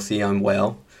 I'm healthy, I'm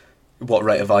well. What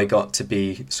right have I got to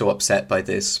be so upset by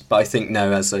this? But I think now,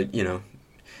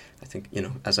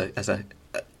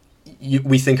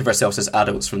 we think of ourselves as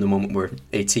adults from the moment we're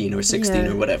 18 or 16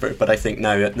 or whatever. But I think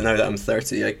now that I'm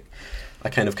 30, I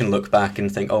kind of can look back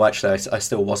and think, oh, actually, I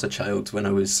still was a child when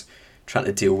I was trying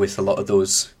to deal with a lot of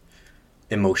those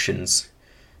emotions.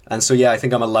 And so, yeah, I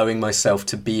think I'm allowing myself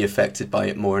to be affected by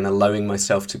it more and allowing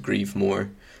myself to grieve more.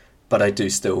 But I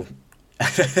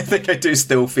think I do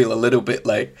still feel a little bit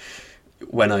like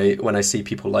when I see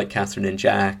people like Catherine and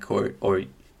Jack or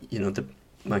you know,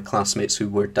 my classmates who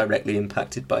were directly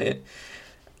impacted by it,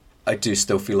 I do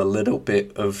still feel a little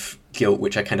bit of guilt,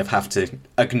 which I kind of have to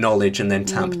acknowledge and then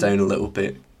tamp down a little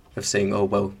bit, of saying, oh,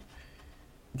 well,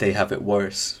 they have it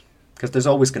worse. Because there's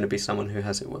always going to be someone who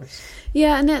has it worse.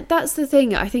 Yeah, and that's the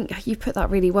thing. I think you put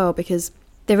that really well, because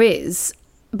there is,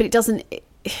 but it doesn't,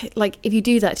 like, if you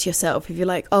do that to yourself, if you're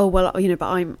like, oh, well, you know,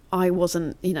 but I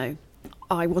wasn't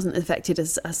affected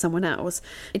as someone else,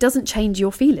 it doesn't change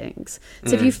your feelings.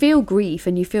 So if you feel grief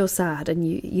and you feel sad and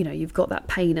you know, you've got that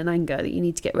pain and anger that you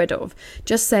need to get rid of,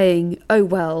 just saying, oh,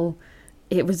 well,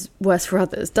 it was worse for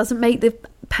others, doesn't make the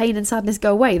pain and sadness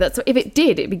go away. That's, if it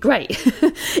did, it'd be great.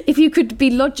 If you could be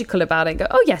logical about it and go,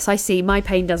 oh yes, I see, my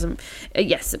pain doesn't,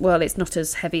 yes, well, it's not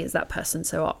as heavy as that person,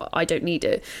 so I don't need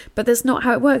it. But that's not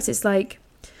how it works. It's like,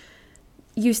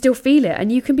 you still feel it,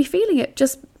 and you can be feeling it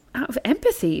just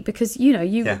empathy, because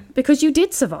because you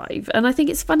did survive. And I think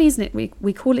it's funny, isn't it?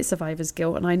 We call it survivor's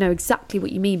guilt, and I know exactly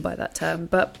what you mean by that term,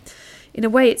 but in a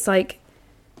way it's like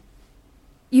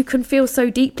you can feel so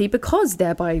deeply because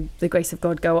there, by the grace of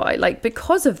God, go I. Like,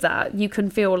 because of that, you can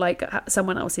feel like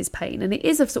someone else's pain. And it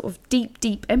is a sort of deep,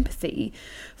 deep empathy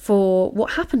for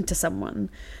what happened to someone.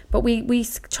 But we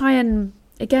try and,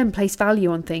 again, place value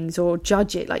on things or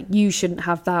judge it. Like, you shouldn't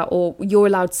have that, or you're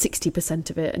allowed 60%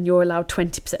 of it and you're allowed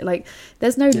 20%. Like,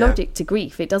 there's no logic to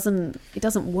grief. It doesn't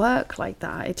work like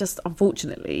that. It just,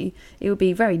 unfortunately, it would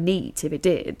be very neat if it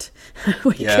did.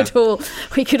 we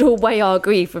could all weigh our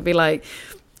grief and be like...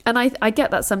 And I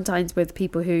get that sometimes with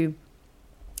people who,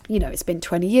 it's been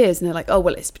 20 years and they're like, oh,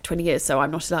 well, it's been 20 years, so I'm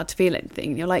not allowed to feel anything.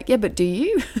 And you're like, yeah, but do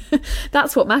you?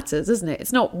 That's what matters, isn't it?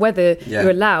 It's not whether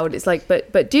you're allowed. It's like,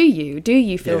 but do you? Do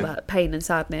you feel that pain and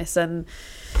sadness? And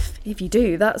if you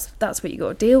do, that's what you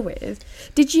got to deal with.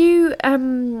 Did you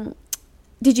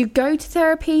go to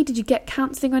therapy? Did you get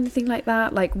counselling or anything like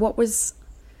that? Like, what was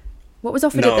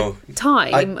offered at the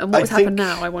time and what was happening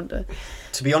now, I wonder?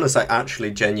 To be honest, I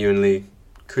actually genuinely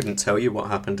couldn't tell you what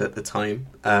happened at the time.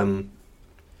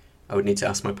 I would need to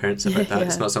ask my parents about that.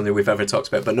 It's not something we've ever talked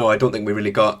about. But no, I don't think we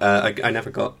really got... I never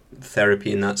got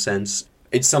therapy in that sense.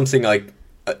 It's something I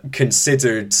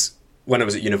considered... When I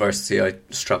was at university, I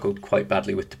struggled quite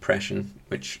badly with depression,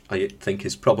 which I think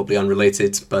is probably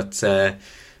unrelated. But and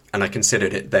I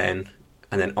considered it then,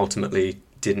 and then ultimately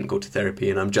didn't go to therapy.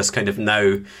 And I'm just kind of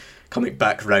now coming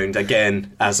back round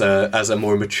again as a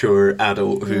more mature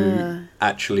adult who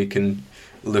actually can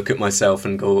look at myself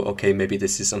and go, okay, maybe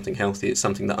this is something healthy. It's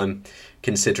something that I'm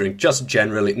considering, just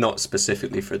generally, not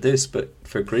specifically for this, but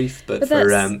for grief, but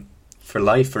for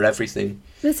life, for everything.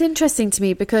 That's interesting to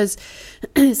me because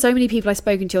so many people I've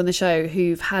spoken to on the show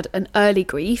who've had an early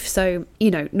grief, so,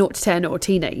 0 to 10 or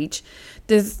teenage,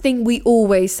 the thing we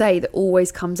always say that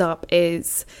always comes up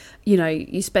is,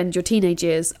 you spend your teenage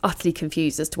years utterly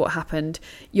confused as to what happened,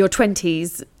 your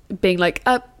 20s being like,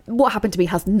 what happened to me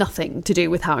has nothing to do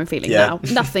with how I'm feeling now.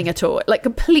 Nothing at all. Like,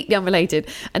 completely unrelated.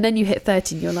 And then you hit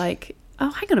 30 and you're like,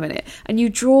 oh, hang on a minute. And you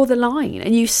draw the line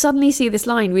and you suddenly see this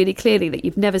line really clearly that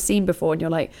you've never seen before. And you're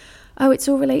like, oh, it's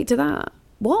all related to that.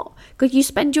 What? Because you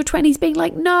spend your 20s being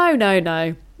like,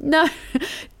 no,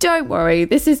 don't worry.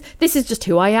 This is just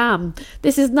who I am.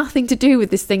 This has nothing to do with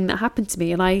this thing that happened to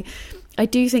me. And I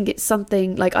do think it's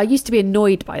something, like, I used to be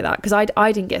annoyed by that because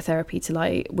I didn't get therapy till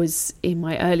I was in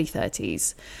my early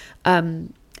 30s.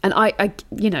 And I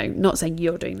not saying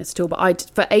you're doing this at all, but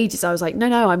for ages I was like,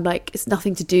 no, I'm like, it's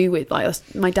nothing to do with, like,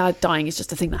 my dad dying is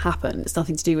just a thing that happened. It's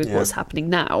nothing to do with what's happening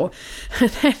now. And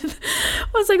then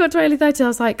once I got to early 30s, I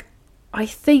was like, I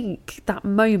think that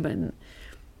moment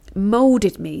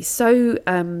moulded me so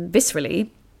viscerally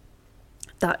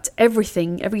that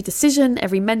everything, every decision,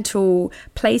 every mental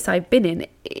place I've been in,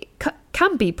 it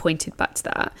can be pointed back to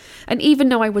that. And even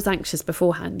though I was anxious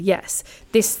beforehand, yes,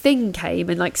 this thing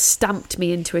came and like stamped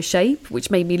me into a shape,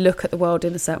 which made me look at the world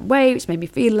in a certain way, which made me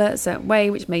feel a certain way,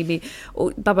 which made me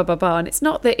blah, blah, blah, blah. And it's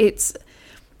not that it's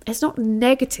not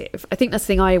negative. I think that's the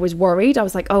thing. I was worried. I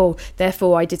was like, oh,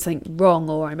 therefore I did something wrong,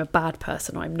 or I'm a bad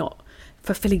person, or I'm not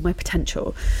fulfilling my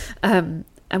potential.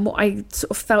 And what I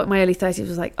sort of felt in my early 30s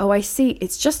was like, oh, I see.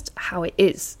 It's just how it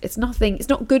is. It's nothing. It's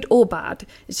not good or bad.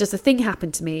 It's just a thing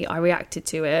happened to me. I reacted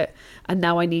to it. And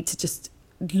now I need to just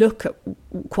look at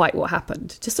quite what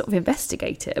happened. Just sort of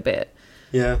investigate it a bit.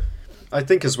 Yeah. I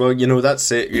think as well, that's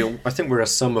it. I think we're a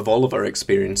sum of all of our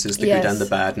experiences, the good and the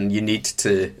bad. And you need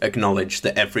to acknowledge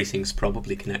that everything's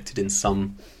probably connected in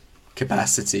some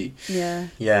capacity. Yeah.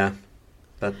 Yeah.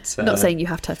 But, not saying you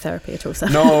have to have therapy at all, so.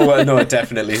 No,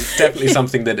 definitely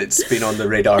something that it's been on the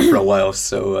radar for a while.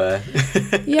 So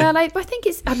yeah, like, I think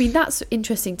that's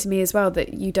interesting to me as well,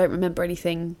 that you don't remember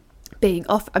anything being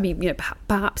off. I mean,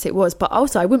 perhaps it was, but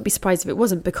also I wouldn't be surprised if it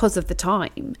wasn't because of the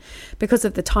time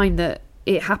that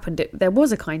it happened. There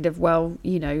was a kind of, well,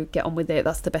 get on with it.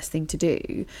 That's the best thing to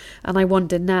do. And I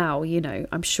wonder now,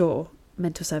 I'm sure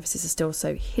mental services are still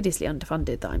so hideously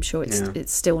underfunded that I'm sure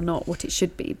it's still not what it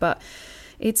should be, but.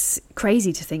 It's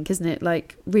crazy to think, isn't it?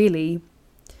 Like, really,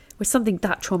 with something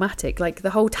that traumatic, like the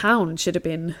whole town should have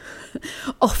been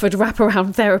offered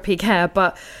wraparound therapy care,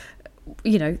 but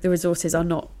the resources are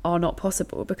not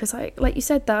possible because, like you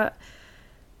said, that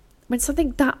when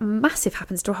something that massive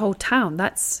happens to a whole town,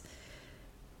 that's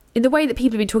in the way that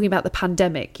people have been talking about the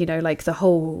pandemic. Like the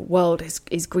whole world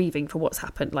is grieving for what's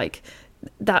happened. Like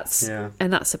that's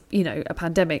and that's a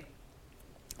pandemic.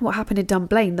 What happened in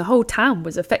Dunblane, the whole town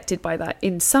was affected by that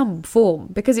in some form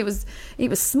because it was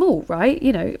small, right?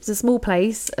 It was a small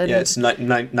place. And it's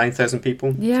 9,000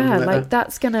 people. Yeah, like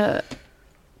that's gonna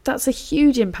that's a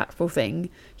huge impactful thing,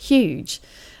 huge.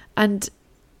 And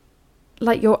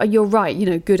like you're right, you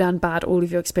know, good and bad, all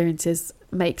of your experiences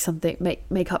make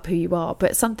up who you are.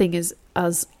 But something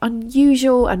as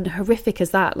unusual and horrific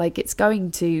as that, like, it's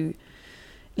going to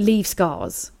leave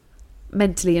scars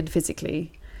mentally and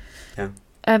physically. Yeah.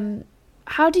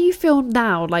 How do you feel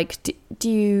now? Like, do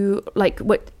you, like,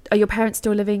 what are your parents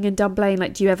still living in Dunblane?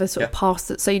 Like, do you ever sort of pass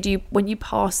that? So when you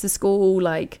pass the school,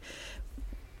 like,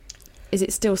 is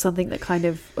it still something that kind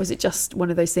of, or is it just one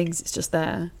of those things? It's just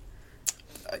there.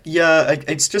 Yeah,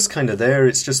 it's just kind of there.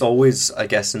 It's just always, I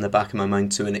guess, in the back of my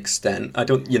mind to an extent. I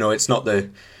don't, you know, it's not I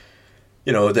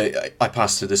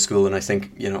pass through the school and I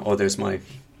think, you know, oh, there's my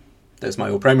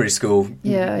old primary school.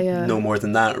 Yeah. No more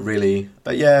than that, really.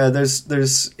 But yeah,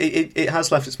 it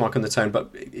has left its mark on the town,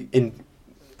 but in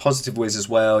positive ways as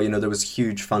well. You know, there was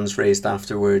huge funds raised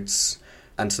afterwards,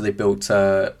 and so they built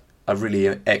a really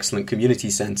excellent community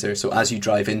centre. So as you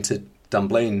drive into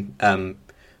Dunblane,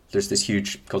 there's this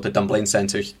huge, called the Dunblane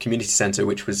Centre, community centre,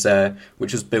 which was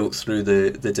built through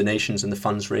the donations and the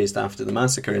funds raised after the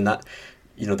massacre, and that,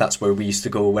 you know, that's where we used to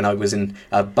go when I was in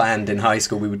a band in high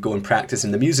school. We would go and practice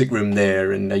in the music room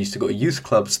there, and I used to go to youth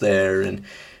clubs there, and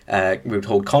we would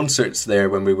hold concerts there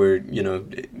when we were, you know,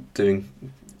 doing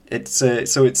it.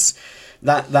 So it's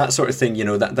that sort of thing, you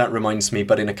know, that reminds me,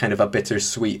 but in a kind of a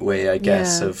bittersweet way, I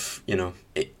guess, of, you know,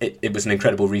 it was an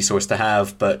incredible resource to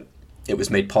have, but it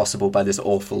was made possible by this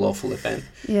awful event.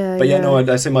 Yeah. But no,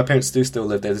 I say my parents do still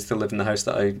live there. They still live in the house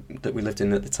that we lived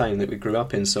in at the time, that we grew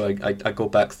up in. So I go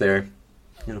back there,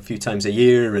 you know, a few times a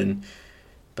year,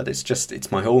 but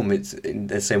it's my home. It's in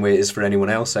the same way it is for anyone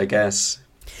else, I guess.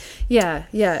 Yeah,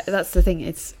 that's the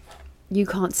thing. You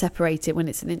can't separate it when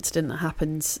it's an incident that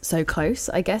happens so close,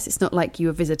 I guess. It's not like you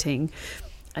were visiting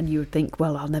and you would think,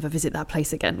 well, I'll never visit that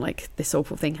place again, like this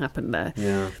awful thing happened there.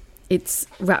 Yeah. It's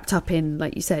wrapped up in,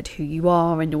 like you said, who you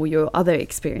are and all your other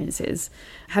experiences.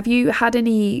 Have you had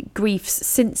any griefs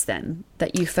since then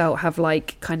that you felt have,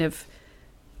 like, kind of,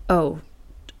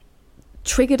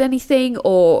 triggered anything,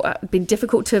 or been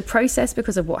difficult to process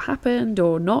because of what happened,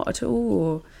 or not at all?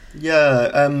 Or?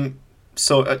 Yeah,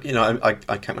 so, you know, I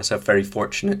count myself very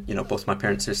fortunate. You know, both my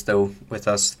parents are still with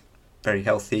us, very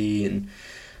healthy and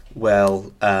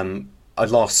well. I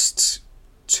lost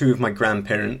two of my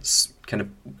grandparents kind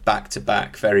of back to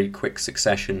back, very quick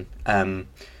succession,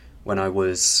 when I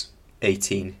was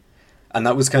 18. And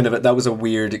that was that was a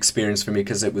weird experience for me,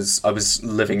 because I was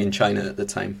living in China at the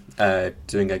time,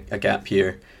 doing a gap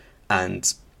year,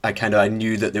 and I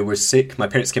knew that they were sick. My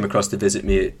parents came across to visit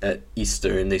me at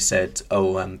Easter, and they said,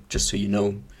 just so you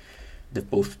know, they're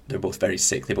both very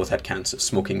sick. They both had cancer,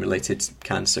 smoking related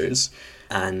cancers,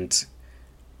 and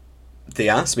they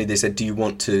asked me, they said, do you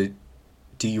want to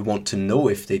know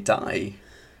if they die?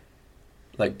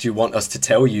 Like, do you want us to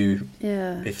tell you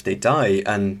if they die?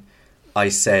 And I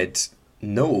said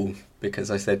no, because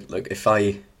I said, look,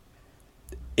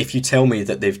 if you tell me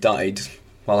that they've died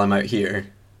while I'm out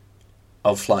here,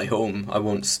 I'll fly home. I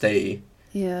won't stay.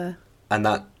 Yeah. And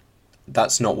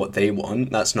that's not what they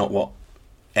want. That's not what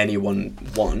anyone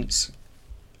wants.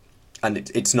 And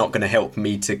it's not going to help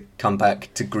me to come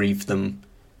back to grieve them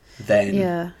then.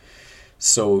 Yeah.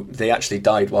 So they actually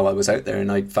died while I was out there,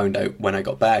 and I found out when I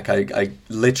got back. I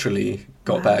literally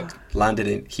got back, landed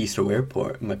in Heathrow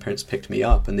Airport, and my parents picked me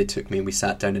up, and they took me and we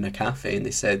sat down in a cafe, and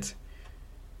they said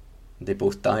they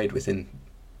both died within,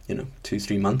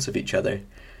 2-3 months of each other.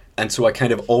 And so I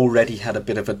kind of already had a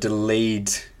bit of a delayed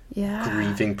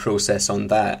grieving process on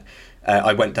that.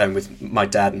 I went down with my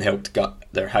dad and helped gut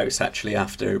their house actually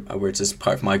afterwards as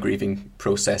part of my grieving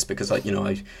process, because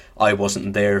I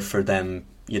wasn't there for them,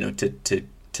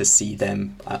 to see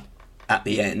them at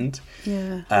the end.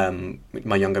 Yeah.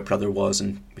 My younger brother was,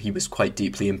 and he was quite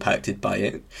deeply impacted by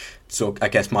it. So I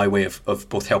guess my way of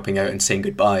both helping out and saying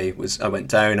goodbye was I went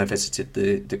down, I visited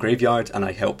the graveyard, and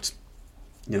I helped,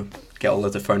 get all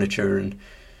of the furniture and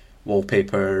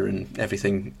wallpaper and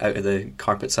everything out of the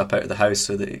carpets up out of the house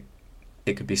so that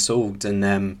it could be sold.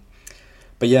 And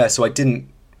but yeah, so I didn't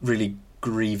really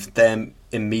grieve them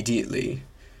immediately.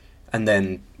 And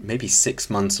then maybe 6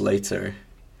 months later,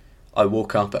 I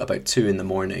woke up at about 2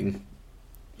 a.m.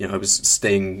 I was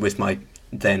staying with my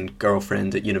then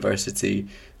girlfriend at university,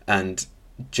 and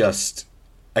just,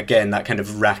 again, that kind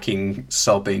of racking,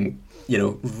 sobbing,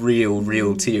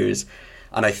 real tears.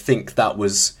 And I think that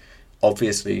was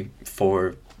obviously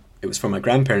for my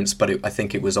grandparents, but I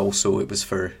think it was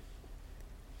for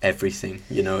everything.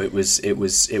 It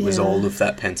was all of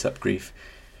that pent up grief.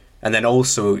 And then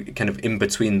also, kind of in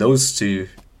between those two,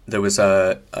 there was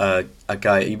a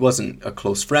guy. He wasn't a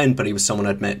close friend, but he was someone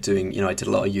I'd met doing. I did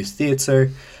a lot of youth theatre,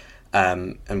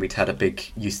 and we'd had a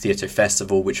big youth theatre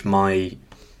festival, which my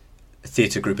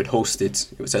theatre group had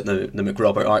hosted. It was at the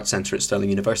McRobert Arts Centre at Stirling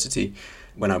University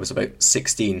when I was about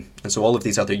 16. And so all of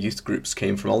these other youth groups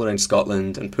came from all around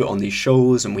Scotland and put on these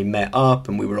shows, and we met up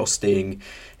and we were all staying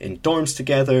in dorms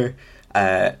together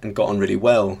and got on really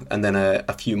well. And then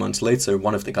a few months later,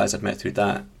 one of the guys I'd met through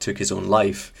that took his own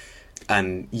life.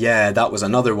 And yeah, that was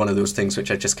another one of those things which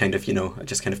I just kind of,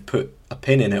 put a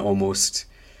pin in it almost.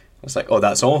 I was like, oh,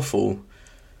 that's awful.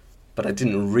 But I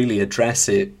didn't really address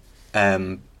it.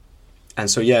 And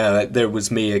so, yeah, there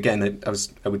was me again.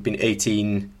 I would been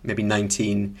 18, maybe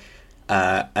 19,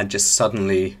 and just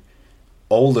suddenly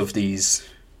all of these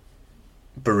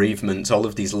bereavements, all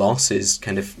of these losses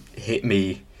kind of hit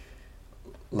me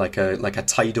like a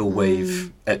tidal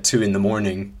wave at 2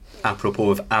 a.m, apropos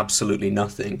of absolutely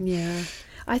nothing. Yeah.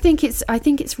 I think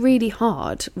it's really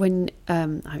hard when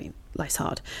life's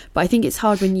hard, but I think it's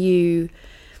hard when you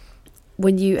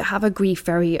have a grief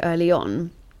very early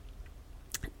on.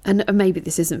 And maybe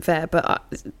this isn't fair, but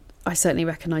I certainly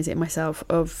recognise it in myself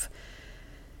of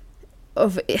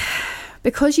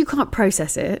because you can't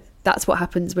process it. That's what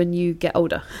happens when you get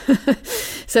older.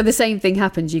 So the same thing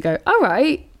happens. You go, all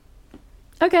right,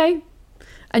 okay,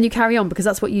 and you carry on because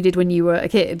that's what you did when you were a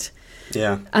kid.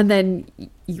 Yeah. And then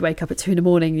you wake up at 2 a.m.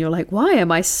 and you're like, why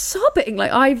am I sobbing?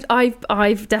 Like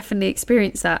I've definitely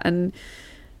experienced that, and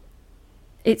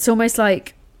it's almost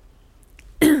like,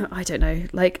 I don't know,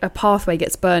 like a pathway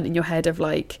gets burnt in your head of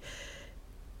like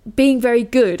being very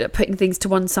good at putting things to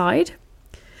one side.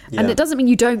 Yeah. And it doesn't mean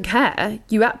you don't care.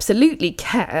 You absolutely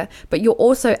care, but you're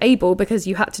also able, because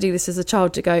you had to do this as a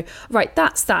child, to go, right,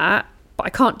 that's that, but I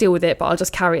can't deal with it, but I'll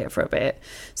just carry it for a bit.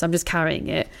 So I'm just carrying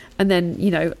it. And then,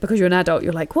 because you're an adult,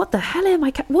 you're like, what the hell am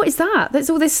I, what is that?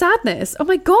 There's all this sadness. Oh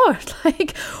my God.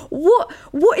 Like,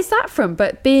 what is that from?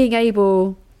 But being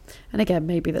able, and again,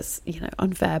 maybe that's,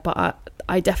 unfair, but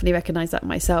I definitely recognise that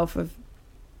myself, of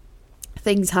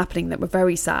things happening that were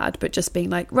very sad, but just being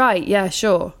like, right, yeah,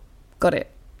 sure, got it.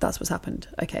 That's what's happened.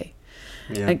 Okay.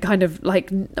 Yeah. And kind of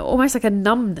like almost like a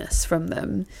numbness from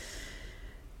them,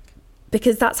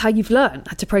 because that's how you've learned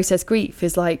how to process grief,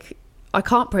 is like, I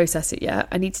can't process it yet.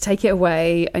 I need to take it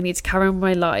away. I need to carry on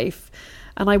my life.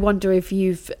 And I wonder if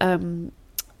you've,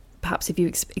 perhaps if you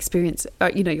experience,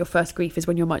 your first grief is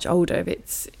when you're much older, if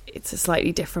it's a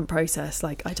slightly different process.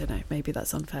 Like, I don't know, maybe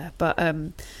that's unfair, but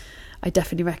I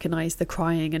definitely recognise the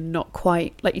crying and not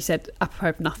quite, like you said, apropos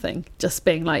of nothing, just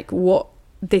being like, what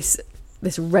this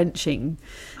wrenching,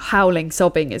 howling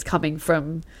sobbing is coming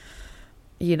from,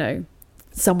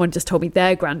 someone just told me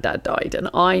their granddad died and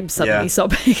I'm suddenly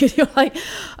sobbing, and you're like,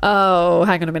 oh,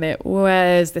 hang on a minute,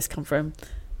 where's this come from?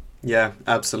 Yeah,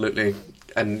 absolutely.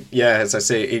 And yeah, as I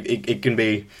say, it can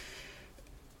be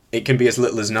as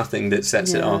little as nothing that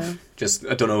sets it off. Just,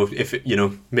 I don't know if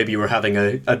maybe you were having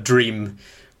a dream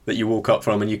that you woke up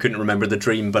from and you couldn't remember the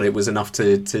dream, but it was enough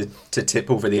to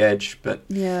tip over the edge. But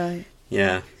yeah,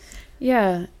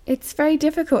 it's very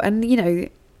difficult. And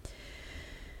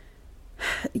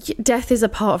death is a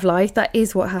part of life. That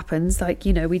is what happens. Like,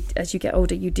 as you get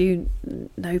older, you do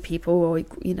know people, or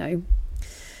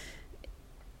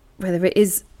whether it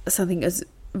is something as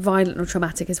violent or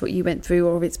traumatic as what you went through,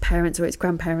 or it's parents or it's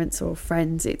grandparents or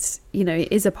friends, it's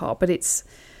it is a part. But it's,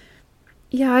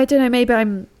 I don't know, maybe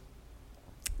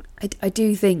I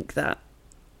do think that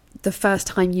the first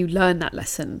time you learn that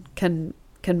lesson can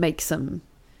make some,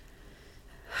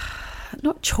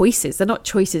 not choices, they're not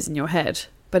choices in your head,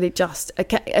 but it just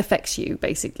affects you,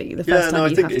 basically, the first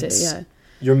time you have to.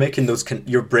 You're making those,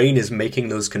 your brain is making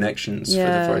those connections for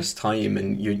the first time,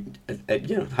 and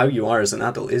how you are as an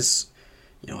adult is,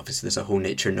 obviously there's a whole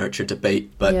nature-nurture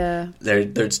debate, but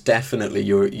there's definitely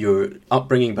your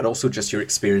upbringing, but also just your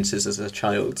experiences as a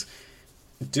child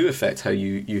do affect how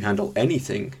you handle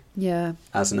anything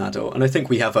as an adult. And I think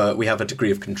we have a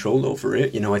degree of control over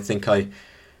it. I think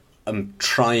I'm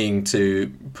trying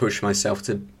to push myself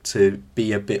to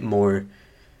be a bit more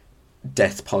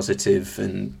death positive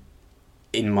and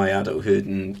in my adulthood,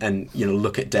 and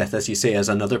look at death, as you say, as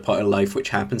another part of life which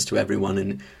happens to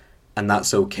everyone, and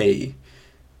that's okay,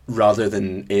 rather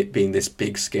than it being this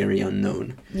big scary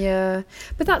unknown. But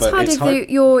that's hard if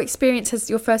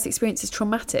your first experience is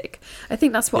traumatic. I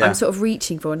think that's what I'm sort of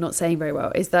reaching for and not saying very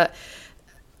well, is that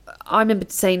I remember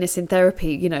saying this in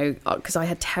therapy, because I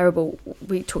had terrible,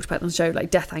 we talked about it on the show, like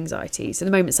death anxiety. So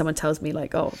the moment someone tells me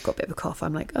like, oh, I've got a bit of a cough,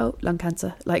 I'm like, oh, lung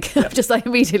cancer. Like, I'm just like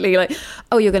immediately like,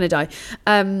 oh, you're going to die.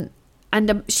 And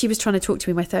she was trying to talk to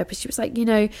me, my therapist. She was like,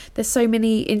 there's so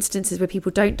many instances where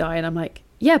people don't die. And I'm like,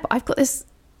 yeah, but I've got this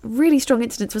really strong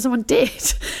incidents where someone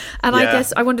did. And I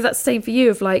guess I wonder that's the same for you,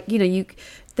 of like, you know,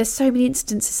 there's so many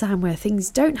instances, Sam, where things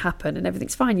don't happen and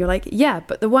everything's fine. You're like, yeah,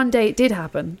 but the one day it did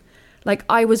happen. Like,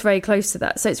 I was very close to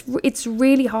that. So it's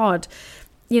really hard.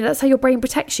 You know, that's how your brain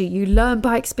protects you. You learn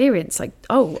by experience. Like,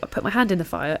 oh, I put my hand in the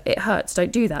fire. It hurts.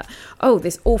 Don't do that. Oh,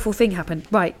 this awful thing happened.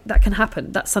 Right, that can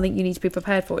happen. That's something you need to be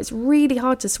prepared for. It's really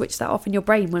hard to switch that off in your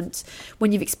brain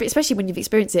when you've especially when you've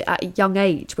experienced it at a young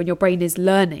age, when your brain is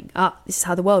learning. This is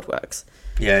how the world works.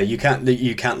 Yeah, you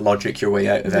can't logic your way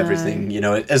out of everything. You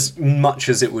know, as much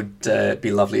as it would be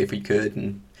lovely if we could,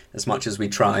 and as much as we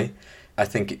try, I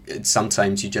think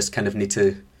sometimes you just kind of need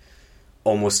to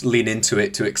almost lean into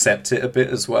it to accept it a bit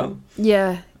as well.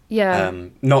 Yeah.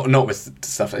 Not with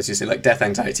stuff, as you say, like death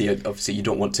anxiety. Obviously, you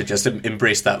don't want to just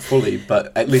embrace that fully,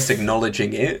 but at least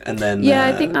acknowledging it, and then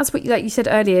I think that's what, like you said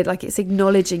earlier, like it's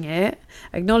acknowledging it,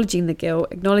 acknowledging the guilt,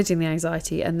 acknowledging the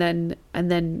anxiety, and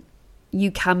then you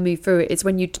can move through it. It's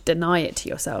when you deny it to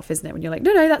yourself, isn't it? When you're like,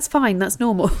 no, that's fine, that's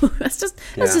normal, that's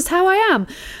just how I am.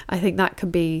 I think that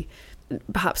can be.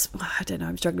 Perhaps, I don't know,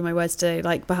 I'm struggling with my words today,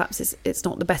 like perhaps it's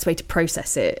not the best way to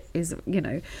process it, is, you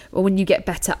know, or when you get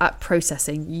better at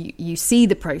processing, you see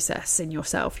the process in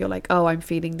yourself. You're like, oh, I'm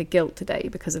feeling the guilt today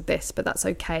because of this, but that's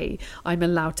okay, I'm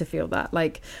allowed to feel that.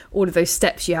 Like all of those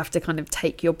steps you have to kind of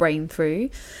take your brain through.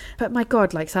 But my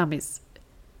God, like Sam, it's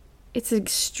an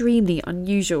extremely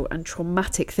unusual and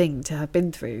traumatic thing to have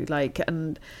been through, like,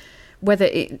 and whether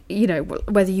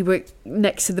you were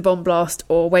next to the bomb blast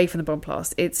or away from the bomb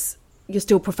blast, you're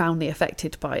still profoundly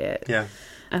affected by it. Yeah.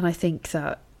 And I think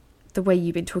that the way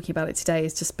you've been talking about it today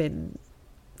has just been,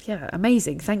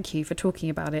 amazing. Thank you for talking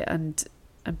about it and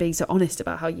being so honest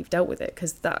about how you've dealt with it,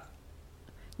 because that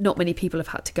not many people have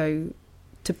had to go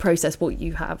to process what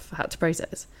you have had to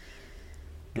process.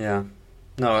 Yeah.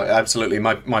 No, absolutely.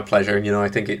 My pleasure. And, you know, I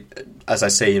think as I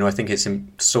say, you know, I think it's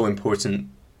so important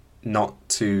not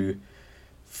to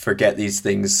forget these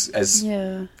things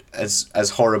as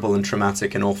horrible and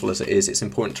traumatic and awful as it is. It's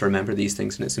important to remember these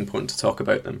things, and it's important to talk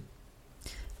about them.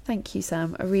 Thank you,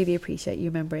 Sam. I really appreciate you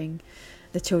remembering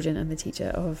the children and the teacher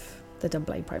of the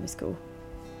Dunblane Primary School.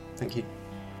 Thank you.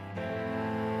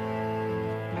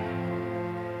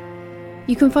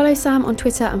 You can follow Sam on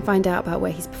Twitter and find out about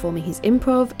where he's performing his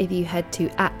improv if you head to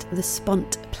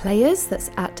 @TheSpont_Players. That's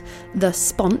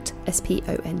 @TheSpont,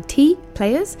 SPONT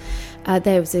Players.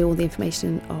 There's all the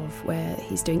information of where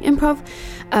he's doing improv.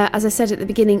 As I said at the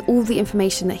beginning, all the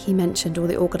information that he mentioned, all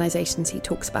the organisations he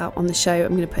talks about on the show, I'm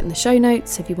going to put in the show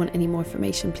notes. So if you want any more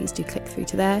information, please do click through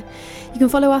to there. You can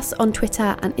follow us on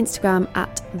Twitter and Instagram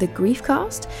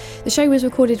 @TheGriefCast. The show was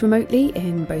recorded remotely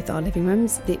in both our living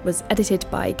rooms. It was edited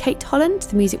by Kate Holland.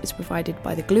 The music was provided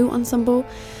by the Glue Ensemble.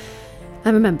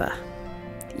 And remember,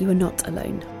 you are not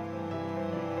alone.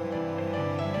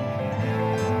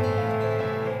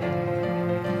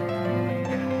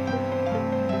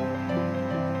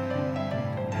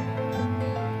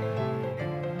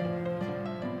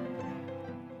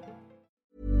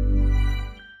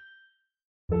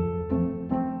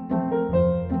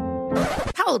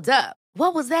 Hold up.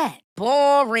 What was that?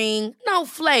 Boring. No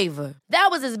flavor. That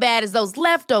was as bad as those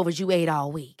leftovers you ate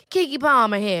all week. Keke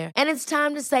Palmer here. And it's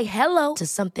time to say hello to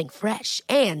something fresh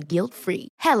and guilt-free.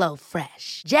 Hello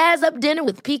Fresh. Jazz up dinner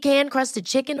with pecan-crusted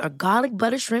chicken or garlic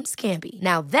butter shrimp scampi.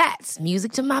 Now that's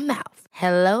music to my mouth.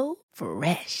 Hello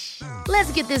Fresh.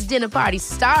 Let's get this dinner party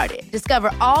started.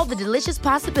 Discover all the delicious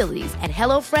possibilities at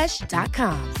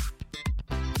HelloFresh.com.